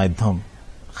আন এটি মাধ্যম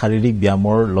শাৰীৰিক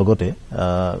ব্যায়ামৰ লগতে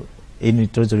এই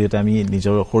নৃত্যৰ জৰিয়তে আমি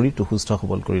নিজৰ শৰীৰটো সুস্থ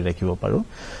সবল কৰি ৰাখিব পাৰোঁ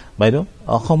বাইদেউ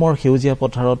অসমৰ সেউজীয়া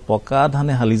পথাৰত পকা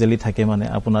ধানে হালি জালি থাকে মানে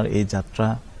আপোনাৰ এই যাত্ৰা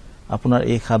আপোনাৰ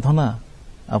এই সাধনা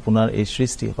আপোনাৰ এই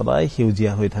সৃষ্টি সদায়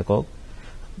সেউজীয়া হৈ থাকক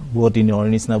বুৱতী নৈৰ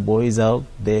নিচিনা বৈ যাওক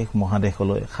দেশ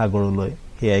মহাদেশলৈ সাগৰলৈ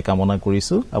সেয়াই কামনা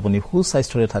কৰিছোঁ আপুনি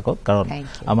সুস্বাস্থ্যৰে থাকক কাৰণ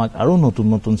আমাক আৰু নতুন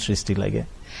নতুন সৃষ্টি লাগে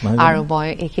আৰু মই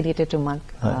এইখিনিতে তোমাক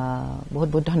বহুত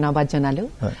বহুত ধন্যবাদ জনালো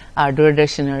আৰু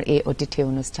দূৰদৰ্শনৰ এই অতিথি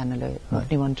অনুষ্ঠানলৈ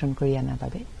নিমন্ত্ৰণ কৰি অনাৰ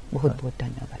বাবে বহুত বহুত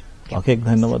ধন্যবাদ অশেষ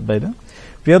ধন্যবাদ বাইদেউ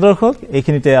প্ৰিয় দৰ্শক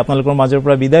এইখিনিতে আপোনালোকৰ মাজৰ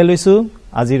পৰা বিদায় লৈছোঁ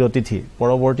আজিৰ অতিথি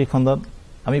পৰৱৰ্তী খণ্ডত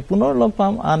আমি পুনৰ লগ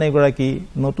পাম আন এগৰাকী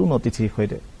নতুন অতিথিৰ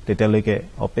সৈতে তেতিয়ালৈকে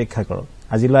অপেক্ষা কৰক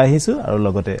আজিলৈ আহিছোঁ আৰু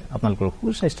লগতে আপোনালোকৰ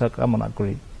সুস্বাস্থ্য কামনা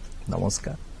কৰি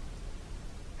নমস্কাৰ